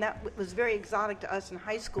Hotel, and that was very exotic to us in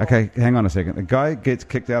high school. Okay, hang on a second. The guy gets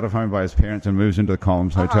kicked out of home by his parents and moves into the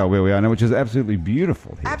Columns Hotel where we are now, which is absolutely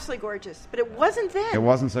beautiful here. Absolutely gorgeous, but it wasn't then. It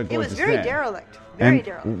wasn't so It gorgeous was very then. derelict. Very And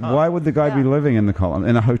derelict. why would the guy be Yeah. living in the Columns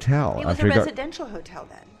in a hotel? It was after a he got- residential hotel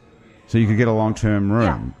then. so you could get a long-term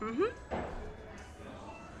room. Yeah. Mm-hmm.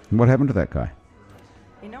 What happened to that guy?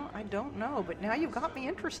 I don't know, but now you've got me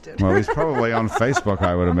interested. Well, he's probably on Facebook,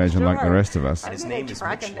 I would imagine, like the sure. rest of us. And his I'm name gonna is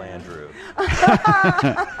track Mitch him down.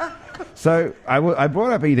 Landrew. So I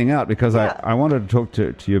brought up eating out because Yeah. I wanted to talk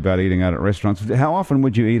to you about eating out at restaurants. How often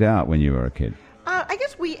would you eat out when you were a kid? I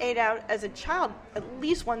guess we ate out as a child at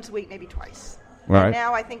least once a week, maybe twice. Right. And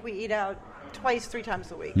now I think we eat out twice, 3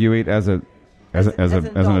 times a week. You eat as an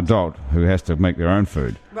adult who has to make their own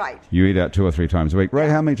food. Right. You eat out 2 or 3 times a week. Ray,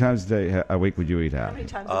 how many times a week would you eat out? How many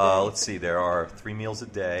times a day? Let's see. There are 3 meals a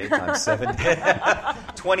day times 7 days.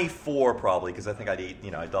 24 probably, because I think I'd eat.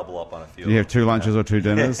 I double up on a few. Do you have 2 lunches or 2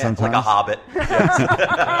 dinners sometimes? Like a hobbit.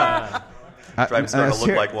 Starting to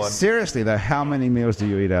look like one. Seriously, though, how many meals do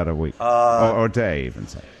you eat out a week? Or a day, even,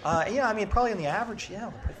 say? Probably on the average,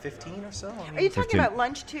 15 or so. Are you talking 15. about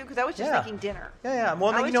lunch too? Because I was just thinking dinner. Yeah.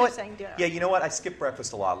 Well, I you was know just what? saying dinner. Yeah, you know what? I skip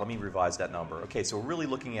breakfast a lot. Let me revise that number. Okay, so we're really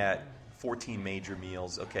looking at 14 major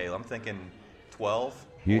meals. Okay, I'm thinking 12,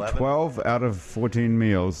 You eat 11. 12 out of 14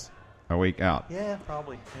 meals a week out, Yeah,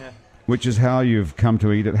 probably. Yeah. which is how you've come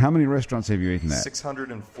to eat it. How many restaurants have you eaten at?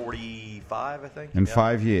 645, I think. In Yeah.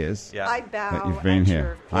 5 years Yeah. I bow. that you've been at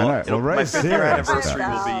here. your I know. It'll- Well, my Ray's 5th year serious. anniversary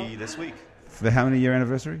about will that. be this week. The how many year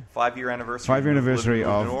anniversary? 5-year anniversary. 5-year anniversary of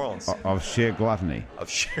of New Orleans. of sheer gluttony. Of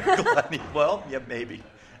sheer gluttony. Well, yeah, maybe.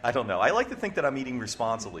 I don't know. I like to think that I'm eating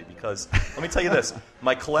responsibly because let me tell you this: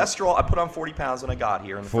 my cholesterol. I put on 40 pounds when I got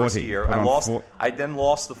here in the 40. first year. Put on I then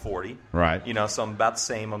lost the 40. Right. So I'm about the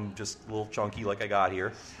same. I'm just a little chunky like I got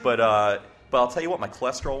here. But I'll tell you what, my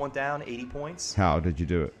cholesterol went down 80 points. How did you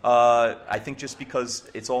do it? I think just because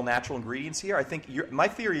it's all natural ingredients here. I think my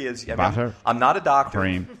theory is Butter, I'm not a doctor,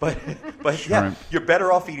 cream, but yeah, shrimp. you're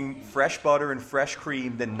better off eating fresh butter and fresh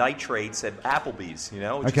cream than nitrates at Applebee's. Which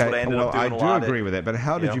is what I ended well, up doing I a do lot. agree with that. But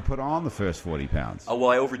how did know? you put on the first 40 pounds? Oh well,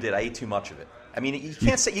 I overdid. I ate too much of it. I mean, you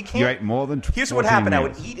can't say you can't. You ate more than 'Here's what 14 happened. I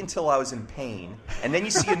would meals. eat until I was in pain, and then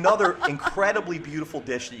you see another incredibly beautiful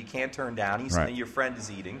dish that you can't turn down. Right. Your friend is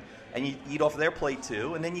eating, and you eat off their plate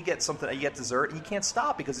too, and then you get something. You get dessert, and you can't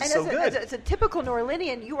stop because it's And so good. as a typical New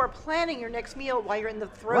Orleanian, you are planning your next meal while you're in the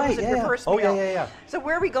throes Right, of yeah, your yeah. first Oh, meal. yeah. So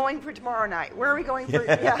where are we going for tomorrow night? Where are we going for?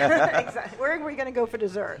 Yeah, exactly. Where are we going to go for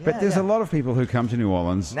dessert? But there's a lot of people who come to New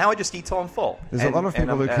Orleans. Now I just eat till I'm full. There's a lot of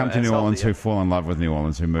people who come to New Orleans who fall in love with New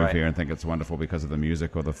Orleans, who move Right. here and think it's wonderful because of the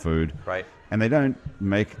music or the food. Right. And they don't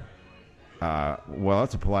make, well,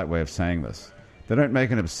 that's a polite way of saying this. They don't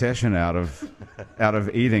make an obsession out of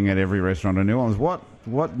eating at every restaurant in New Orleans.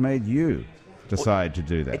 What made you decide to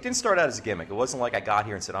do that? It didn't start out as a gimmick. It wasn't like I got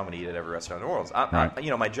here and said I'm going to eat at every restaurant in New Orleans.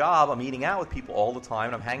 Right. My job, I'm eating out with people all the time,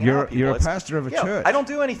 and I'm hanging out with people. You're a pastor of a church. I don't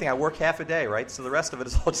do anything. I work half a day, right? So the rest of it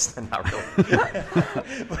is all just not really.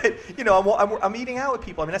 But I'm eating out with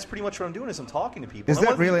people. I mean, that's pretty much what I'm doing. Is I'm talking to people. Is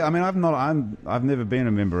that really? I mean, I've never been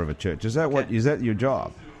a member of a church. Is that is that your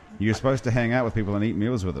job? You're supposed to hang out with people and eat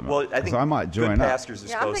meals with them. Well, I think so I might join good up. pastors are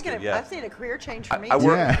Yeah, I'm supposed thinking. to. Yeah. I've seen a career change for me. I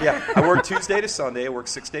work. Yeah. I work Tuesday to Sunday. I work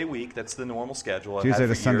 6-day week. That's the normal schedule. I've had Tuesday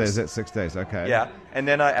for to Sunday, years. is that 6 days? Okay. Yeah, and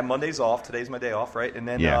then and Monday's off. Today's my day off, right? And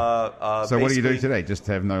then Yeah. So what do you do basically- today? Just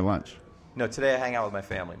have no lunch? No, today I hang out with my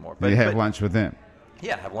family more. You have lunch with them?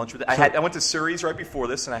 Yeah, have lunch with. I went to Surrey's right before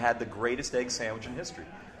this, and I had the greatest egg sandwich in history.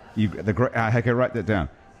 I can write that down.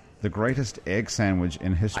 The greatest egg sandwich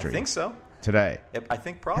in history. I think so. today. I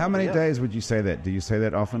think probably. How many yeah. days would you say that? Do you say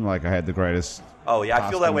that often? Like, I had the greatest... Oh yeah, I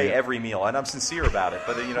feel that way meal. every meal, and I'm sincere about it.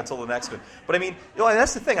 But until the next one. But I mean, and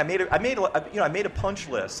that's the thing. I made a punch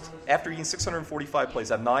list after eating 645 plates.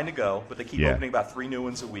 I have 9 to go, but they keep opening about 3 new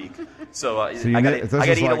ones a week. So, I got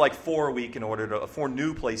to eat at like 4 a week 4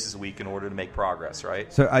 new places a week in order to make progress,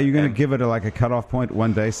 right? So, are you going to give it a cutoff point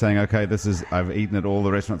one day, saying, "Okay, I've eaten at all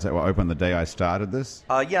the restaurants that were open the day I started this"?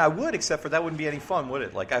 Yeah, I would, except for that wouldn't be any fun, would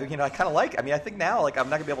it? Like, I kind of like. I mean, I think now, like, I'm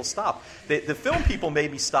not going to be able to stop. The film people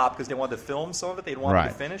made me stop because they wanted to film some of it. They didn't want it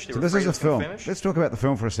to finish. They So were this afraid is a it was gonna film. finish. Let's talk about the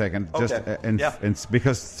film for a second. Okay.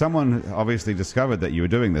 Because someone obviously discovered that you were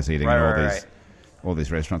doing this, eating at all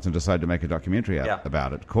these restaurants, and decided to make a documentary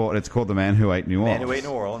about it. It's called The Man Who Ate New Orleans. Man Who Ate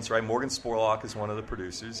New Orleans, right? Morgan Spurlock is one of the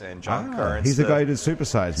producers, and John Currence. He's the guy who did Super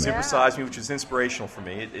Size Me. Super Size Me, which was inspirational for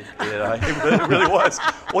me. It really was.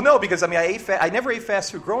 Well, no, because I never ate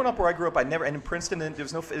fast food. Growing up where I grew up, and in Princeton,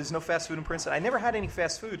 there's no fast food in Princeton. I never had any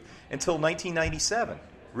fast food until 1997.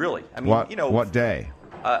 Really, I mean, what day?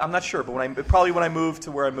 I'm not sure, but probably when I moved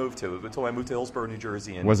to where I moved to, until I moved to Hillsborough, New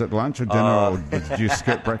Jersey. And, was it lunch or dinner, or did you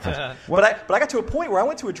skip breakfast? But I got to a point where I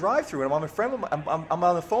went to a drive-thru, and I'm on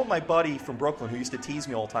the phone with my buddy from Brooklyn who used to tease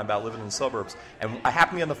me all the time about living in the suburbs, and I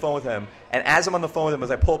happened to be on the phone with him. And as I'm on the phone with him,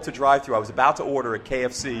 as I pull up to drive-thru, I was about to order at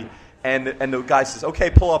KFC, and the guy says, "Okay,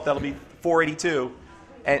 pull up. That'll be $4.82."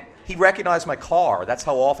 And he recognized my car. That's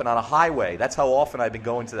how often, on a highway, that's how often I've been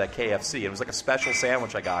going to that KFC. It was like a special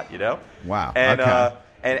sandwich I got, Wow. And, okay.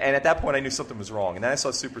 And at that point, I knew something was wrong. And then I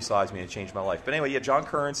saw Super Size Me, and it changed my life. But anyway, John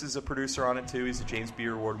Currence is a producer on it, too. He's a James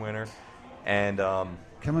Beard Award winner. And come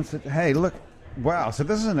and sit. Hey, look. Wow. So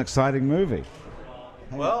this is an exciting movie.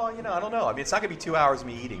 well, I don't know. I mean, it's not going to be 2 hours of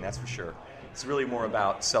me eating, that's for sure. It's really more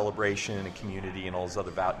about celebration and community and all this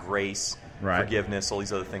other about grace, forgiveness, all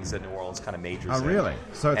these other things that New Orleans kind of majors in. Oh, really?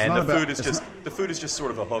 So it's and not the about, food is the food is just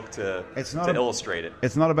sort of a hook to illustrate it.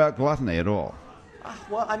 It's not about gluttony at all.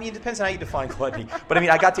 Well, I mean, it depends on how you define gluttony. But I mean,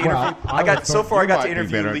 I got to interview. I got to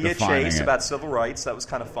interview Leah Chase about civil rights. That was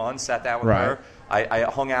kind of fun. Sat down with her. I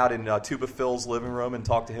hung out in Tuba Phil's living room and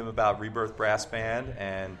talked to him about Rebirth Brass Band,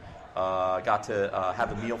 and got to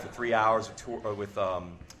have a meal for 3 hours with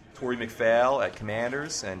Torrey McPhail at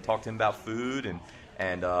Commanders, and talked to him about food and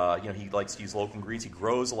he likes to use local ingredients. He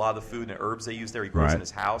grows a lot of the food and the herbs they use there. He grows in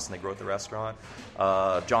his house, and they grow at the restaurant.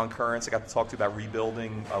 John Currence, I got to talk to about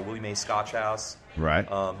rebuilding Willie Mae's Scotch House. Right.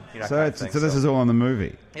 So this is all in the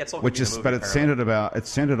movie. Yeah, it's all which is, but it's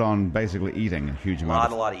centered on basically eating a huge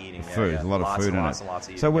amount. A lot of eating. Food, yeah. a lot of food in it. Lots of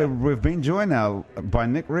eating. So we've been joined now by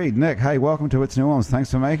Nick Reed. Nick, hey, welcome to It's New Orleans.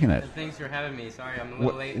 Thanks for making it. Thanks for having me. Sorry, I'm a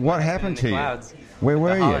little late. What happened to you? Clouds. Where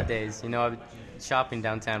were you? Holidays. I'm shopping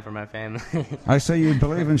downtown for my family. I say you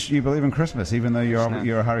believe in Christmas, even though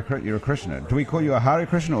you're a Krishna. Do we call you a Hare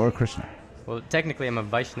Krishna or a Krishna? Well, technically, I'm a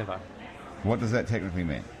Vaishnava. What does that technically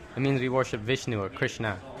mean? It means we worship Vishnu or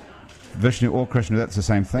Krishna. Vishnu or Krishna, that's the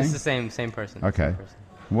same thing? It's the same person. Okay. Same person.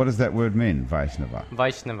 What does that word mean, Vaishnava?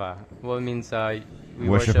 Vaishnava. Well, it means we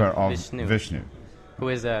worshipper of Vishnu, who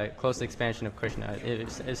is a close expansion of Krishna.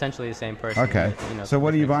 It's essentially the same person. Okay. But, so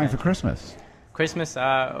what are you buying for Christmas? Christmas,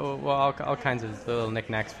 all kinds of little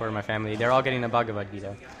knickknacks for my family. They're all getting a Bhagavad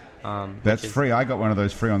Gita. That's free. I got one of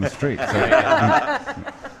those free on the street.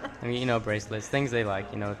 I mean, bracelets, things they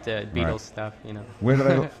like, the Beatles stuff, Where do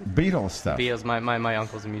they Beatles stuff? Beatles, my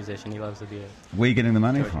uncle's a musician. He loves the Beatles. Where are you getting the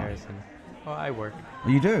money George from? Harrison. Well, I work.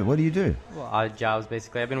 You do? What do you do? Well, odd jobs,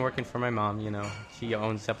 basically. I've been working for my mom, She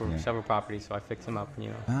owns several properties, so I fix them up,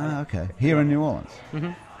 Ah, okay. Here in New Orleans?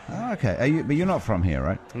 Mm-hmm. Oh, okay. But you're not from here,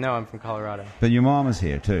 right? No, I'm from Colorado. But your mom is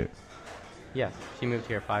here, too? Yes. She moved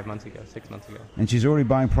here 6 months ago. And she's already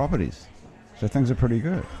buying properties. So things are pretty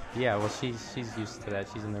good. Yeah, well, she's used to that.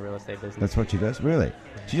 She's in the real estate business. That's what she does? Really?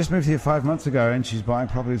 She just moved here 5 months ago, and she's buying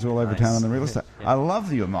properties all over town in the real estate. Yeah. I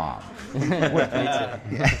love your mom. Me too.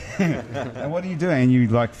 And what are you doing?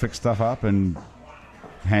 You, fix stuff up and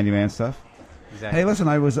handyman stuff? Exactly. Hey, listen,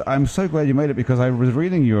 I'm so glad you made it, because I was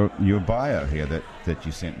reading your bio here that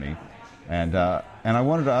you sent me, and I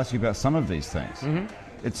wanted to ask you about some of these things. Mm-hmm.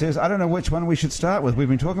 It says, I don't know which one we should start with. We've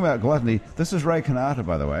been talking about gluttony. This is Ray Kanata,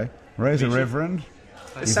 by the way. Ray's a reverend.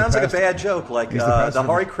 It sounds like a bad joke, like the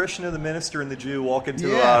Hare Krishna, the minister, and the Jew walk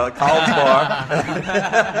into a college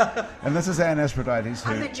bar. And this is Ann Esprodites.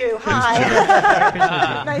 I'm the Jew.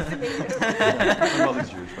 Hi. Nice to meet you. My mother's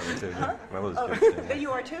Jewish, too. My mother's Jewish, too. There you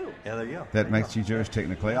are, too. Yeah, there you go. That makes you Jewish,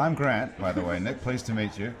 technically. I'm Grant, by the way. Nick, pleased to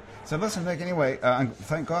meet you. So listen, Nick, anyway,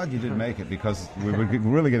 thank God you did make it, because we were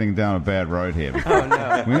really getting down a bad road here. Oh,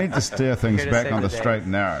 no. We need to steer things back on the straight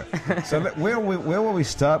and narrow. So where will we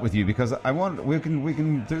start with you? Because we can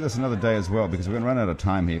can do this another day as well because we're going to run out of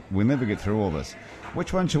time here. We'll never get through all this.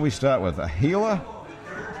 Which one shall we start with? A healer,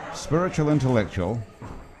 spiritual intellectual,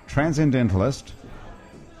 transcendentalist,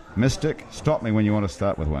 mystic. Stop me when you want to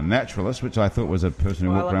start with one. Naturalist, which I thought was a person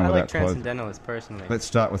who walked around I without like clothes. transcendentalist personally. Let's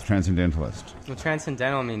start with transcendentalist. Well,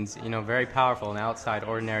 transcendental means, very powerful and outside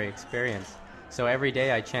ordinary experience. So every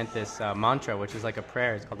day I chant this mantra, which is like a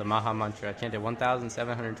prayer. It's called the Maha Mantra. I chant it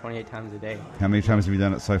 1,728 times a day. How many times have you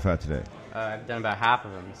done it so far today? I've done about half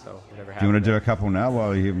of them, so whatever. Do you want to do a couple now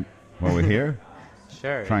while we're here?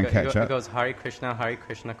 Sure. Try and catch up. It goes Hare Krishna,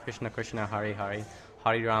 Krishna Krishna, Hare Hare.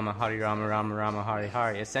 Hare Rama, Rama Rama, Hare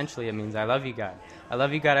Hare. Essentially, it means I love you, God. I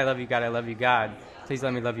love you, God. I love you, God. I love you, God. Please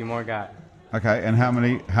let me love you more, God. Okay, and how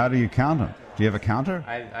do you count them? Do you have a counter?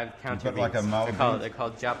 I've counted You've got like beads. a mala They're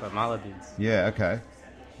called japa, mala beads. Yeah, okay.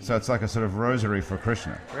 So it's like a sort of rosary for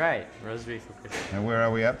Krishna. Right, rosary for Krishna. And where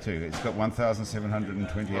are we up to? It's got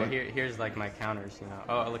 1,728. Well, here's like my counters,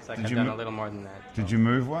 Oh, it looks like I've you done a little more than that. Did you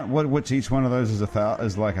move one? Which each one of those is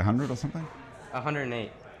is like 100 or something?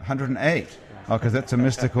 108. 108. Oh, because that's a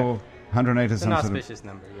mystical. 108 is It's an some sort of. auspicious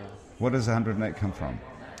number, yeah. What does 108 come from?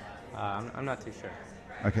 I'm not too sure.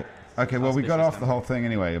 Okay. Okay. Well, we got Auspicious off the number. whole thing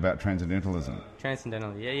anyway about transcendentalism.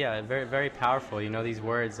 Transcendental, yeah, very, very powerful. These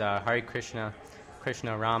words, Hare Krishna,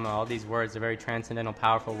 Krishna Rama, all these words are very transcendental,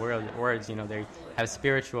 powerful words. They have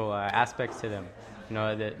spiritual aspects to them.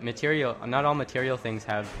 The material, not all material things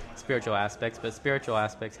have spiritual aspects, but spiritual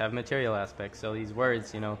aspects have material aspects. So these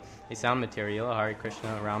words, they sound material, Hare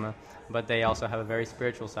Krishna, Rama, but they also have a very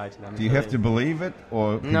spiritual side to them. Do you have to believe it,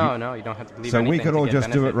 or No, you don't have to believe so anything. we could to all get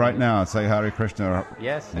just do it benefit right from it. now and say Hare Krishna. Or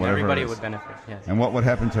Yes, and whatever everybody it is. would benefit. Yes, And what would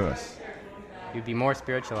happen to us? you'd be more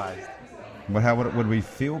spiritualized. But how would we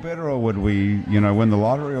feel better, or would we, win the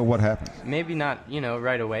lottery, or what happens? Maybe not,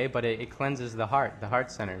 right away, but it cleanses the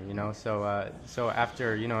heart center, So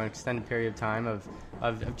after, an extended period of time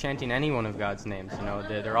of chanting any one of God's names,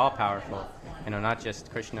 they're all powerful, not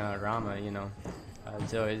just Krishna or Rama,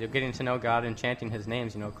 So getting to know God and chanting His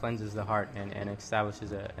names, cleanses the heart and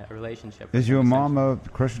establishes a relationship. Is with your Him, mom a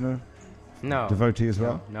Krishna no, devotee as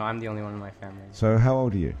well? No, I'm the only one in my family. So how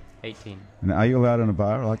old are you? 18. And are you allowed in a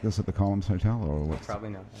bar like this at the Columns Hotel, or what's Probably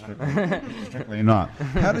not. strictly not?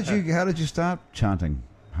 How did you start chanting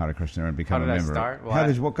Hare Krishna and become How a did I member? start?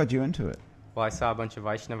 Well, What got you into it? Well, I saw a bunch of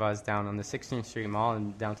Vaishnavas down on the 16th Street Mall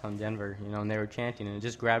in downtown Denver, and they were chanting, and it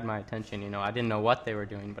just grabbed my attention. I didn't know what they were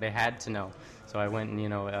doing, but I had to know. So I went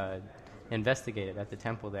and, investigated at the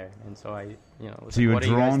temple there. And so I, was So you were like, what are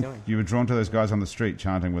you guys drawn. doing? You were drawn to those guys on the street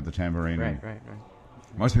chanting with the tambourine. Right.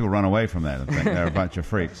 Most people run away from that and think they're a bunch of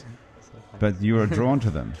freaks. But you were drawn to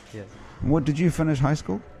them. Yes. What did you finish high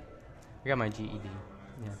school? I got my GED.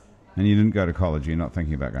 Yeah. And you didn't go to college. You're not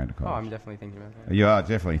thinking about going to Oh, college. I'm definitely thinking about that. You are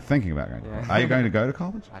definitely thinking about going to Yeah. college. Are you going to go to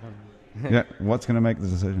college? I don't know. Yeah. What's going to make the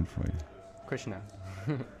decision for you? Krishna.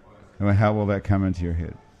 And how will that come into your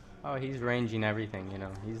head? Oh, he's arranging everything,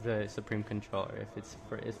 He's the supreme controller.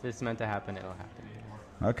 If it's meant to happen, it'll happen.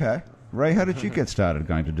 Okay. Ray, how did you get started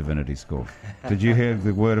going to divinity school? Did you hear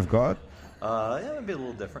the word of God? Yeah, it'd be a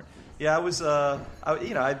little different. Yeah, I was.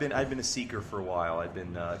 I'd been a seeker for a while. I'd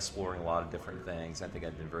been exploring a lot of different things. I think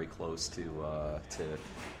I'd been very close to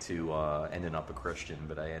ending up a Christian,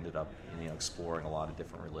 but I ended up exploring a lot of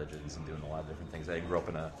different religions and doing a lot of different things. I grew up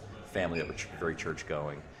in a family that were very church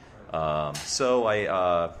going. So I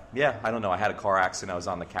don't know. I had a car accident. I was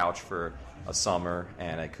on the couch for a summer,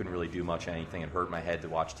 and I couldn't really do much anything. It hurt my head to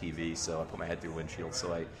watch TV, so I put my head through a windshield.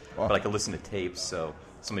 But I could listen to tapes. So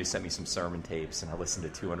somebody sent me some sermon tapes, and I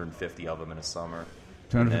listened to 250 of them in a summer.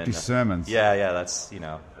 250 sermons. Yeah. That's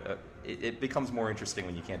it becomes more interesting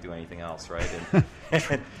when you can't do anything else, right?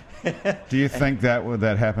 And Do you think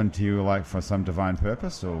that happened to you like for some divine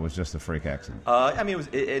purpose, or was just a freak accident? I mean,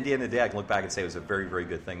 at the end of the day, I can look back and say it was a very, very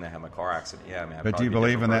good thing that I had my car accident. Yeah, I mean, But do you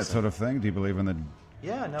believe in that sort of thing? Do you believe in the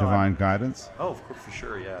divine guidance? Oh, for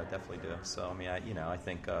sure. Yeah, I definitely do. So, I mean, I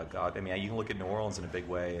think God. I mean, you can look at New Orleans in a big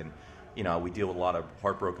way, and we deal with a lot of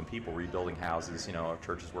heartbroken people rebuilding houses. Our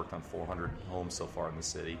church has worked on 400 homes so far in the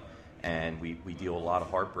city, and we deal with a lot of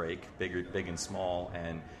heartbreak, big and small.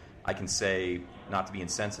 And I can say, not to be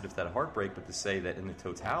insensitive to that heartbreak, but to say that in the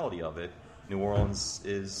totality of it, New Orleans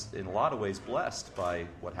is in a lot of ways blessed by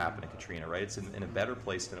what happened to Katrina. Right? It's in a better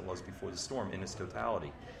place than it was before the storm in its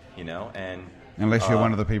totality. And unless you're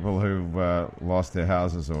one of the people who've lost their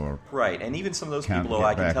houses or right, and even some of those can't people, get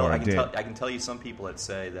I back or I can tell you some people that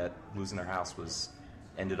say that losing their house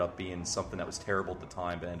ended up being something that was terrible at the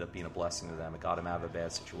time, but ended up being a blessing to them. It got them out of a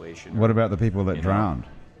bad situation. What about the people that drowned?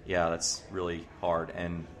 Yeah, that's really hard,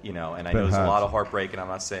 and and I Bit know there's hard. a lot of heartbreak, and I'm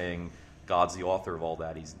not saying God's the author of all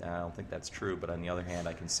that. I don't think that's true, but on the other hand,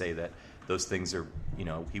 I can say that those things are,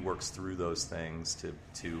 he works through those things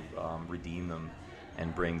to redeem them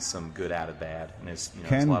and bring some good out of bad. And there's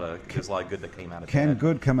a lot of good that came out of bad. Can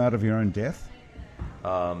good come out of your own death?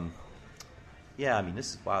 Yeah, I mean,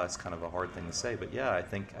 that's kind of a hard thing to say, but yeah, I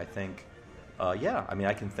think, yeah, I mean,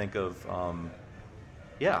 I can think of,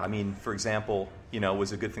 yeah, I mean, for example, it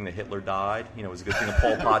was a good thing that Hitler died. It was a good thing that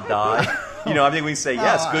Pol Pot died. I think we can say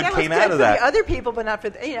yes, good came out of that. For the other people, but not for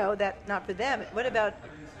not for them. What about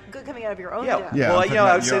good coming out of your own death? Yeah, well,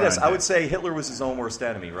 I would say this. I would say Hitler was his own worst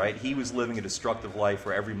enemy, right? He was living a destructive life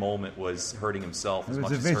where every moment was hurting himself as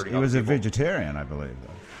much as hurting other people. He was a vegetarian, I believe, though.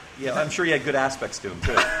 Yeah, I'm sure he had good aspects to him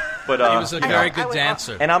too. But he was a very good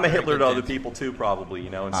dancer. And I'm a Hitler to other people too, probably.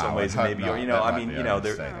 In some ways, maybe. Go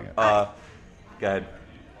ahead.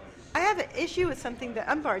 I have an issue with something that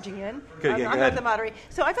I'm barging in. I'm not the moderator.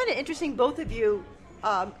 So I find it interesting both of you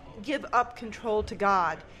give up control to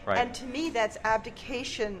God. Right. And to me, that's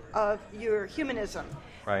abdication of your humanism.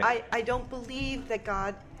 Right. I don't believe that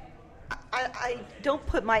God... I don't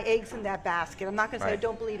put my eggs in that basket. I'm not going to say I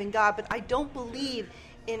don't believe in God, but I don't believe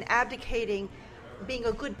in abdicating being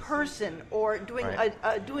a good person or doing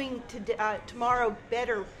tomorrow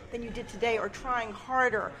better than you did today or trying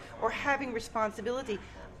harder or having responsibility.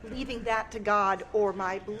 Leaving that to God or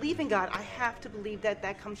my belief in God, I have to believe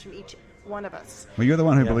that comes from each one of us. Well, you're the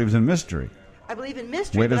one who believes in mystery. I believe in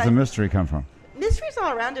mystery. Where does the mystery come from? Mystery's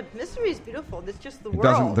all around it. Mystery is beautiful. It's just the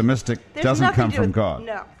world. The mystic doesn't come from God.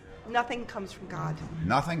 No. Nothing comes from God.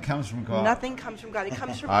 Nothing comes from God? Nothing comes from God. It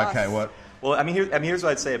comes from us. Okay, what? Well, here's what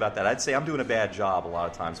I'd say about that. I'd say I'm doing a bad job a lot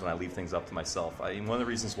of times when I leave things up to myself. One of the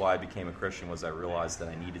reasons why I became a Christian was I realized that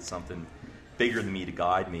I needed something bigger than me to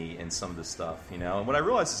guide me in some of this stuff, And what I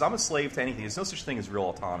realized is I'm a slave to anything. There's no such thing as real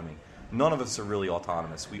autonomy. None of us are really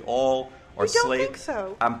autonomous. We all are slaves. I don't think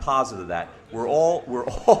so. I'm positive of that. We're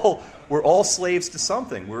all slaves to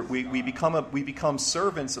something. We become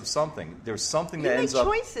servants of something. There's something that ends up.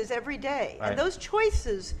 You make choices every day, right. And those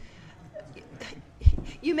choices.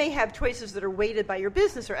 You may have choices that are weighted by your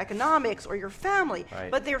business or economics or your family,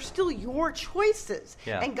 right. But they're still your choices.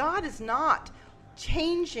 Yeah. And God is not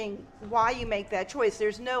changing why you make that choice.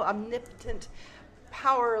 There's no omnipotent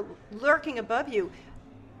power lurking above you,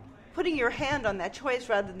 putting your hand on that choice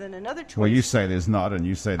rather than another choice. Well, you say there's not, and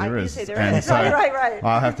you say there is. You say there and is. So right.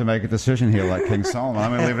 I'll have to make a decision here like King Solomon.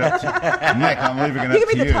 I'm going to leave it up to Nick. I'm leaving it up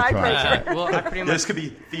to you. Well, I pretty much... This could be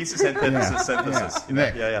thesis, antithesis, synthesis.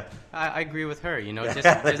 Nick. Yeah. I agree with her.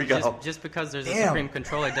 Just because there's a supreme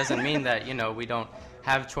controller doesn't mean that we don't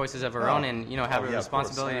have choices of our own and have a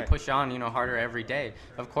responsibility to push on harder every day.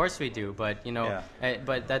 Of course we do, but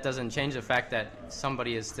but that doesn't change the fact that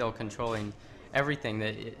somebody is still controlling everything.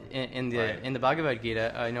 That in the Bhagavad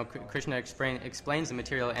Gita, Krishna explains the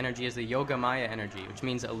material energy as the Yoga Maya energy, which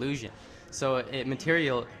means illusion. So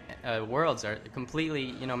material worlds are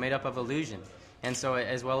completely made up of illusion. And so,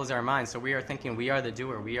 as well as our minds, so we are thinking we are the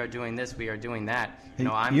doer. We are doing this. We are doing that.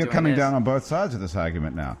 You're coming down on both sides of this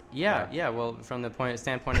argument now. Yeah. Well, from the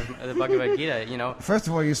standpoint of the Bhagavad Gita, First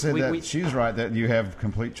of all, you said that she's right that you have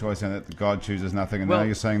complete choice and that God chooses nothing, and now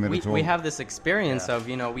you're saying that it's all. We have this experience of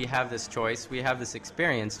we have this choice. We have this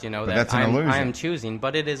experience that that's an illusion. I am choosing,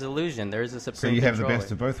 but it is illusion. There is a supreme. So you have the controller.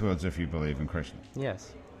 best of both worlds if you believe in Krishna.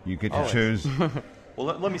 Yes. You get to choose.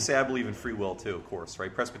 Well, let me say I believe in free will too, of course,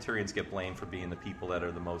 right? Presbyterians get blamed for being the people that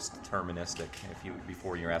are the most deterministic.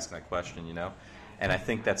 Before you're asking that question, and I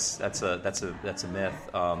think that's a myth.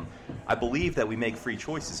 I believe that we make free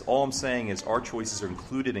choices. All I'm saying is our choices are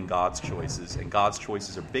included in God's choices, and God's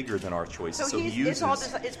choices are bigger than our choices. So He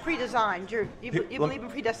uses. It's pre-designed. You believe in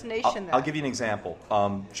predestination. I'll give you an example.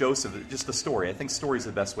 Joseph, just the story. I think story is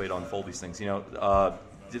the best way to unfold these things.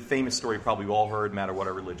 The famous story probably we all heard, no matter what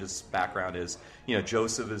our religious background is.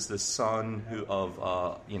 Joseph is the son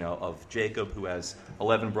of Jacob, who has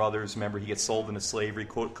 11 brothers. Remember, he gets sold into slavery,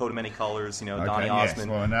 coat of many colors. Donny Osmond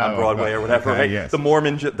on Broadway or whatever, right? Yes. The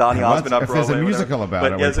Mormon Donny Osmond on Broadway. If there's a musical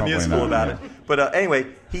about it, there's a musical about it. But anyway,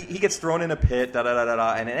 he gets thrown in a pit,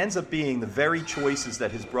 and it ends up being the very choices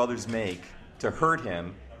that his brothers make to hurt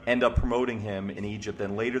him end up promoting him in Egypt.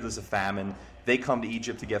 Then later there's a famine. They come to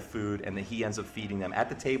Egypt to get food, and then he ends up feeding them at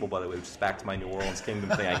the table, by the way, which is back to my New Orleans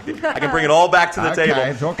Kingdom thing. I can bring it all back to the table.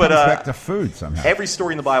 It all comes back to food somehow. Every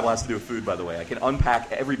story in the Bible has to do with food, by the way. I can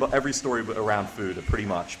unpack every story around food pretty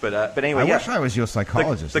much. But anyway, I wish I was your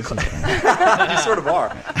psychologist. You sort of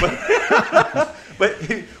are. But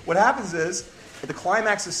what happens is at the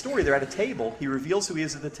climax of the story, they're at a table. He reveals who he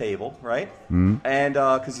is at the table, right? And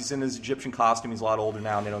because he's in his Egyptian costume, he's a lot older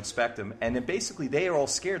now, and they don't expect him. And then basically, they are all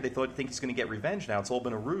scared. They think he's going to get revenge now. It's all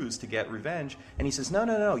been a ruse to get revenge. And he says,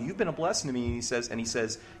 no, you've been a blessing to me. And he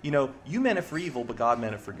says, you meant it for evil, but God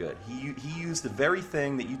meant it for good. He used the very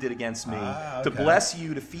thing that you did against me to bless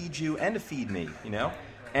you, to feed you, and to feed me.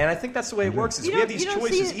 And I think that's the way it works. Is we have these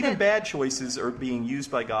choices, even bad choices, are being used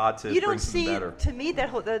by God to bring something better. You don't see, to me,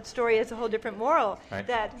 that story has a whole different moral. Right.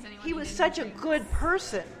 That he was such a good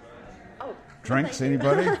person. Oh, Drinks,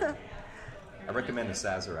 anybody? I recommend the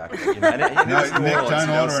Sazerac. No, Nick, don't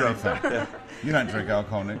order anything. You don't drink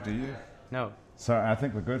alcohol, Nick, do you? No. So I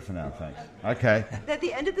think we're good for now, thanks. Okay. That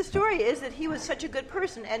the end of the story is that he was such a good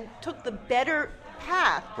person and took the better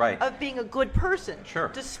path of being a good person,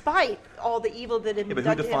 despite all the evil that had been done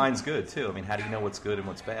to him. But who defines good, too? I mean, how do you know what's good and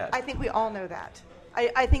what's bad? I think we all know that.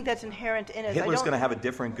 I think that's inherent in us. Hitler's going to have a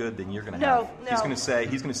different good than you're going to have. No. He's going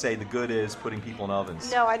to say the good is putting people in ovens.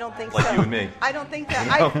 No, I don't think so. Like you and me. I don't think that.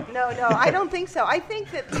 I don't think so. I think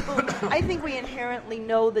that I think we inherently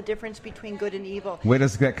know the difference between good and evil. Where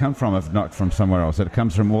does that come from, if not from somewhere else? It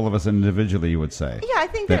comes from all of us individually, you would say. Yeah, I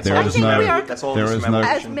think that that's we are. That's all there is no.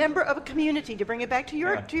 As member of a community, to bring it back to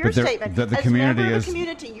your statement, the as community member of a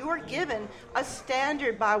community, you are given a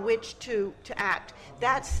standard by which to act.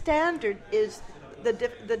 That standard is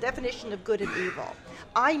the definition of good and evil.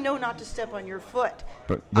 I know not to step on your foot.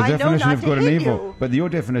 But the definition of good and evil. But your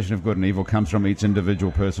definition of good and evil comes from each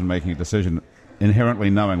individual person making a decision,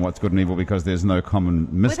 inherently knowing what's good and evil, because there's no common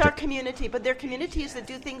mystic. With our community, but there are communities that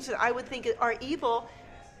do things that I would think are evil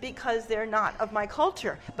because they're not of my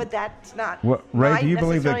culture. But that's not. Ray, do you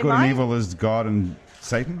believe that good and evil is God and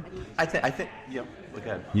Satan? I think. Yeah. Look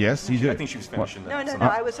ahead. Yes, you do. I think she was finishing that. No.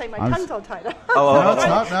 I was saying my tongue's all tied up.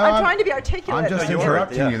 I'm trying to be articulate. I'm just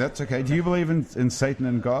interrupting you. That's okay. Do you believe in Satan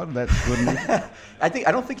and God? That's good and evil?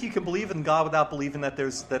 I don't think you can believe in God without believing that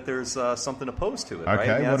there's something opposed to it. Okay.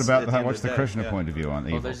 Right? What about what's the Krishna point of view on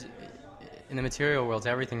evil? In the material world,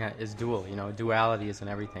 everything is dual. Duality is in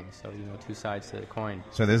everything. So two sides to the coin.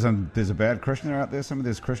 So there's a bad Krishna out there.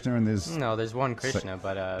 There's Krishna and there's there's one Krishna,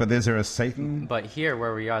 but is there a Satan? But here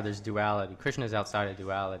where we are, there's duality. Krishna's outside of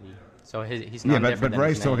duality. So he's not different but than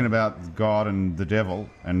Ray's his name. talking about God and the devil,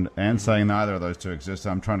 and saying neither of those two exist.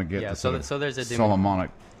 I'm trying to get so there's a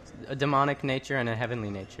Solomonic. A demonic nature and a heavenly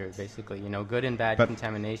nature, basically. Good and bad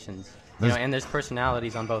contaminations. And there's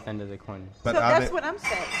personalities on both ends of the coin. But so that's what I'm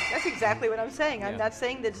saying. That's exactly what I'm saying. I'm not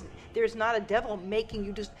saying that there's not a devil making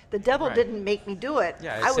you just. The devil didn't make me do it.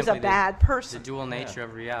 Yeah, I was a bad person. The dual nature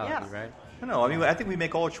of reality, right? No, I mean, I think we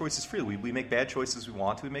make all our choices freely. We make bad choices we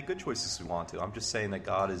want to. We make good choices we want to. I'm just saying that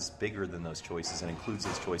God is bigger than those choices and includes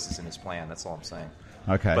those choices in His plan. That's all I'm saying.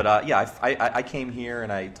 Okay. But I came here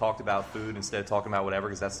and I talked about food instead of talking about whatever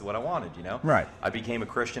because that's what I wanted, Right. I became a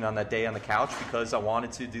Christian on that day on the couch because I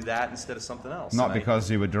wanted to do that instead of something else. Not because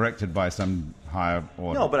you were directed by some higher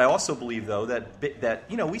order. No, but I also believe though that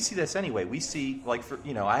we see this anyway. We see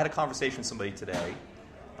I had a conversation with somebody today.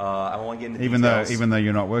 I won't get into details. Even though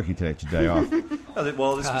you're not working today, it's your day off.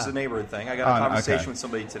 Well, this was a neighborhood thing. I got a conversation with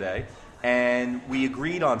somebody today. And we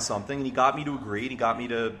agreed on something, and he got me to agree, and he got me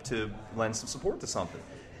to lend some support to something.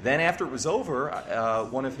 Then after it was over,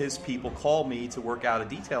 one of his people called me to work out a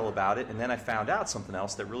detail about it, and then I found out something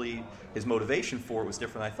else that really his motivation for it was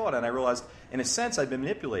different than I thought. And I realized, in a sense, I'd been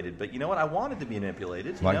manipulated. But you know what? I wanted to be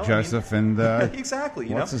manipulated. Like Joseph and... exactly.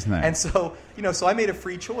 What's his name? And so, so I made a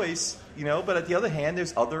free choice, but at the other hand,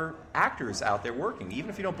 there's other actors out there working.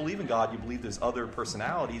 Even if you don't believe in God, you believe there's other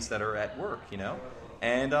personalities that are at work,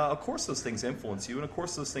 And, of course, those things influence you, and, of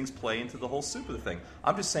course, those things play into the whole soup of the thing.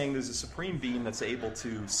 I'm just saying there's a supreme being that's able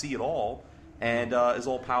to see it all and is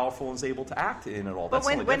all-powerful and is able to act in it all. But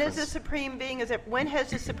when is the supreme being? When has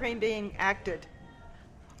the supreme being acted?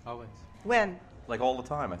 Always. When? Like all the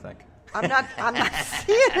time, I think. I'm not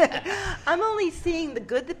seeing it. I'm only seeing the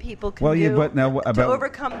good that people can do to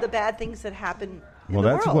overcome the bad things that happen in the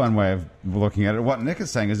that's world. One way of looking at it. What Nick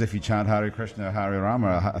is saying is if you chant Hare Krishna, Hare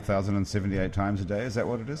Rama 1,078 times a day, is that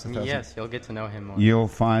what it is? Yes, you'll get to know him more. You'll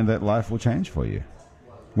find that life will change for you.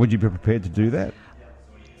 Would you be prepared to do that?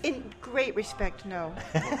 In great respect, no.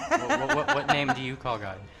 What name do you call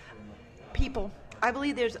God? People. I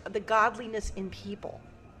believe there's the godliness in people.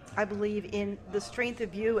 I believe in the strength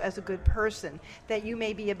of you as a good person, that you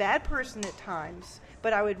may be a bad person at times,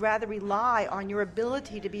 but I would rather rely on your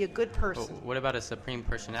ability to be a good person. But what about a supreme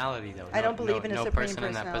personality, though? I don't believe in a supreme person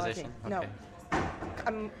personality. In that position? No. Okay.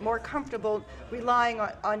 I'm more comfortable relying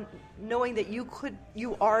on knowing that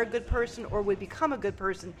you are a good person or would become a good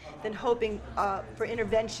person than hoping for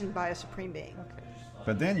intervention by a supreme being. Okay.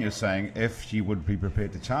 But then you're saying if she would be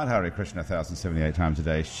prepared to chant Hare Krishna 1,078 times a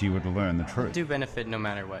day, she would learn the truth. Do benefit no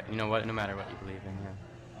matter what. You know what? No matter what you believe in.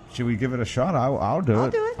 Yeah. Should we give it a shot? I'll do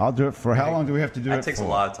it. I'll do it. For how long do we have to do it for? That takes a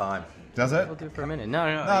lot of time. Does it? We'll do it for a minute.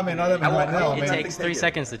 No. No, I mean, I don't mean right now. It takes 3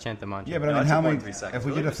 seconds to chant the mantra. Yeah, but I No, mean, it how took more many? than 3 seconds. If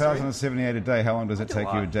we did Really, just 1,078 a day, how long does it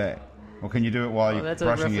take you a day? Or can you do it while you're That's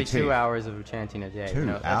brushing roughly your teeth? 2 hours of chanting a day. 2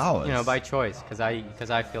 That's, hours? You know, by choice, because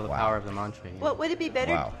I feel the Wow. power of the mantra. You know. Well, would it be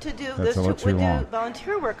better Wow. to do That's those a lot too would long. do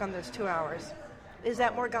volunteer work on those 2 hours? Is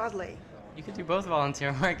that more godly? You could do both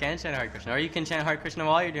volunteer work and chant Hare Krishna, or you can chant Hare Krishna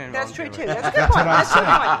while you're doing That's true volunteer too. work. That's a good point. That's a good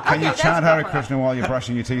point. Can Okay, you that's chant a good Hare point. Krishna while you're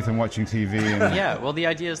brushing your teeth and watching TV? And Yeah, well, the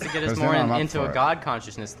idea is to get us 'Cause more then I'm up into for a it. God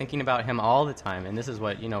consciousness, thinking about Him all the time, and this is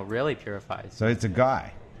what really purifies. So it's a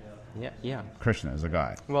guy. Yeah. Krishna is a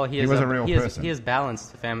guy. Well, he was a real person. He has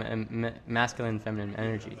balanced masculine and feminine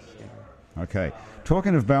energies. You know. Okay.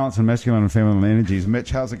 Talking of balance and masculine and feminine energies,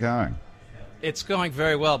 Mitch, how's it going? It's going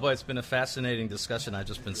very well, boy. It's been a fascinating discussion. I've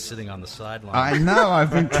just been sitting on the sideline. I know.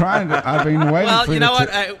 I've been waiting Well, for you know to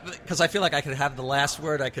what? Because I feel like I could have the last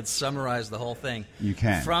word. I could summarize the whole thing. You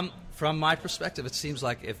can. From my perspective, it seems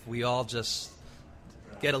like if we all just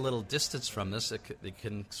get a little distance from this, it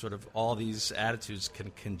can sort of, all these attitudes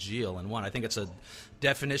can congeal in one. I think it's a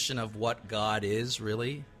definition of what God is,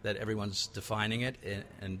 really, that everyone's defining it,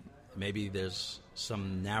 and maybe there's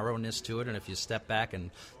some narrowness to it, and if you step back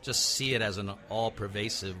and just see it as an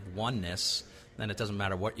all-pervasive oneness, then it doesn't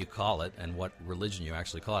matter what you call it and what religion you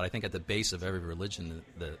actually call it. I think at the base of every religion,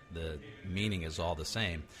 the meaning is all the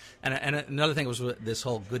same. And another thing was this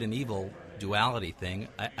whole good and evil duality thing.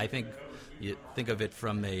 I think you think of it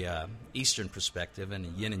from a Eastern perspective, and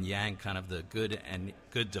yin and yang, kind of the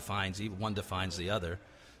good defines evil, one defines the other,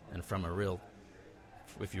 and from a real,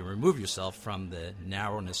 if you remove yourself from the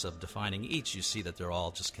narrowness of defining each, you see that they're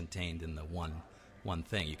all just contained in the one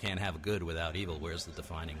thing. You can't have good without evil. Where's the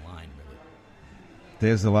defining line, really?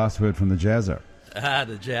 There's the last word from the jazzer.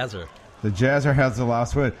 The jazzer. The jazzer has the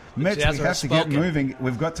last word. Mitch, we jazzer have has to get spoken. moving.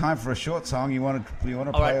 We've got time for a short song. You want to play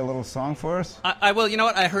right. a little song for us? I will. You know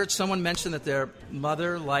what? I heard someone mention that their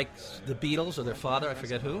mother liked the Beatles, or their father, I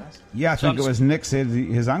forget who. Yeah, I think it was Nick said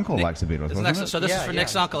his uncle Nick- likes the Beatles, Isn't wasn't that it? so? This is Yeah, for yeah.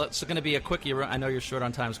 Nick's uncle. It's going to be a quick. I know you're short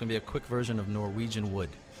on time. It's going to be a quick version of Norwegian Wood.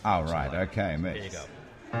 Oh, right. Okay, Mitch. There you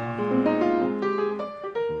go.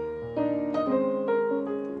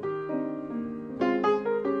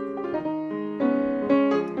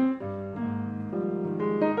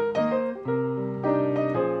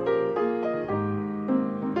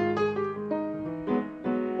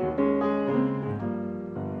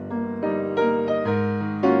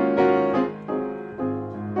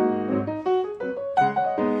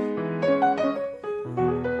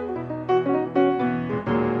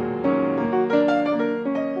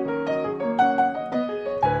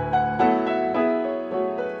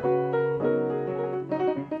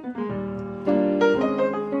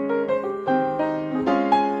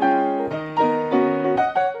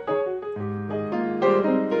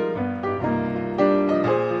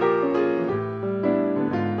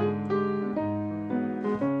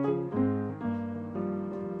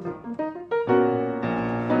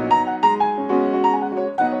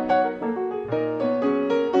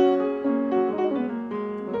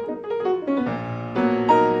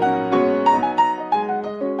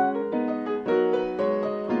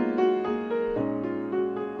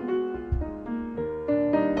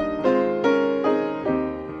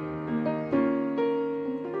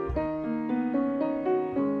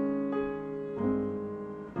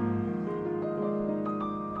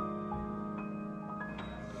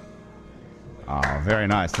 Oh, very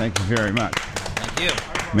nice. Thank you very much. Thank you.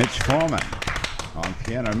 Mitch Foreman on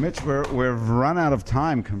piano. Mitch, we've run out of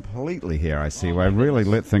time completely here, I see. I really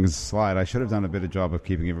let things slide. I should have done a better job of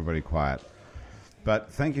keeping everybody quiet.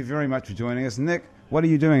 But thank you very much for joining us. Nick, what are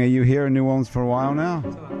you doing? Are you here in New Orleans for a while now?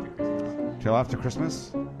 Till after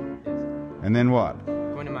Christmas? And then what?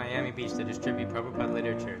 Going to Miami Beach to distribute Prabhupada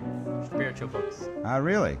literature, spiritual books. Ah,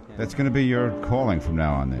 really? That's going to be your calling from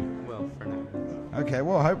now on then? Well, for now. Okay,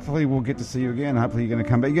 well, hopefully we'll get to see you again. Hopefully you're going to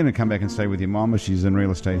come back. You're going to come back and stay with your mom. She's in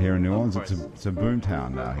real estate here in New Orleans. It's a boom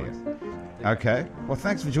town now here. Okay. Well,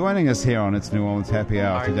 thanks for joining us here on It's New Orleans Happy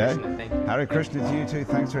Hour Hare today. Krishna, thank you. Hare Krishna to you too.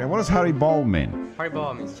 Thanks for. What does Hari Bol mean? Hari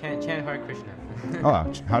Bol means chant Hare Krishna.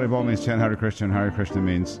 Oh, Hari Bol means chant Hare Krishna, and Hare Krishna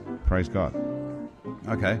means praise God.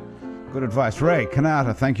 Okay. Good advice. Ray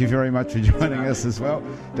Kanata, thank you very much for joining us as well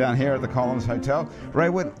down here at the Columns Hotel. Ray,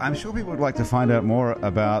 I'm sure people would like to find out more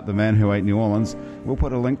about The Man Who Ate New Orleans. We'll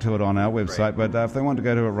put a link to it on our website, but if they want to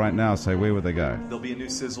go to it right now, say, where would they go? There'll be a new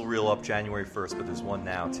sizzle reel up January 1st, but there's one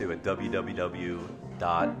now, too, at www.manwhoateneworleans.com.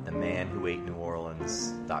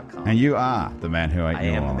 www.themanwhoateneworleans.com. And you are the man who ate I New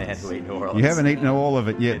am Orleans. the man who ate New Orleans. You haven't eaten all of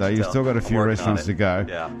it yet, though. Can't you You've tell? still got a I'm few working restaurants on to it. go.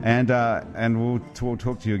 Yeah. And we'll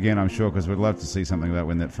talk to you again, I'm sure, because we'd love to see something about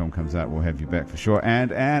when that film comes out. We'll have you back for sure.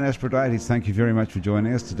 And Anne Esprodites, thank you very much for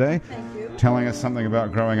joining us today. Thank you. Telling us something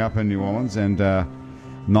about growing up in New Orleans and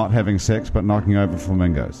not having sex but knocking over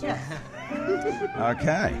flamingos. Yes.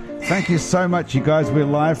 Okay. Thank you so much, you guys. We're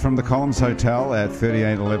live from the Columns Hotel at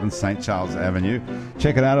 3811 St. Charles Avenue.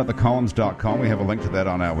 Check it out at thecolumns.com. We have a link to that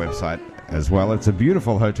on our website as well. It's a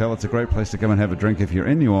beautiful hotel. It's a great place to come and have a drink if you're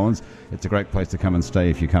in New Orleans. It's a great place to come and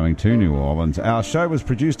stay if you're coming to New Orleans. Our show was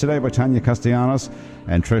produced today by Tanya Castellanos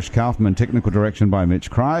and Trish Kaufman. Technical direction by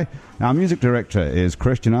Mitch Cry. Our music director is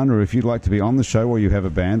Christian Unruh. If you'd like to be on the show, or you have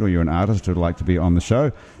a band, or you're an artist who'd like to be on the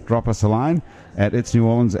show, drop us a line at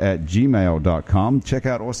itsneworleans@gmail.com. Check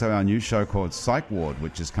out also our new show called Psych Ward,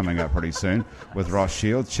 which is coming up pretty soon with Ross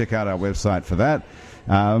Shields. Check out our website for that.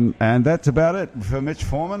 And that's about it for Mitch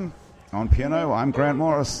Foreman. On piano, I'm Grant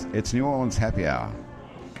Morris. It's New Orleans Happy Hour.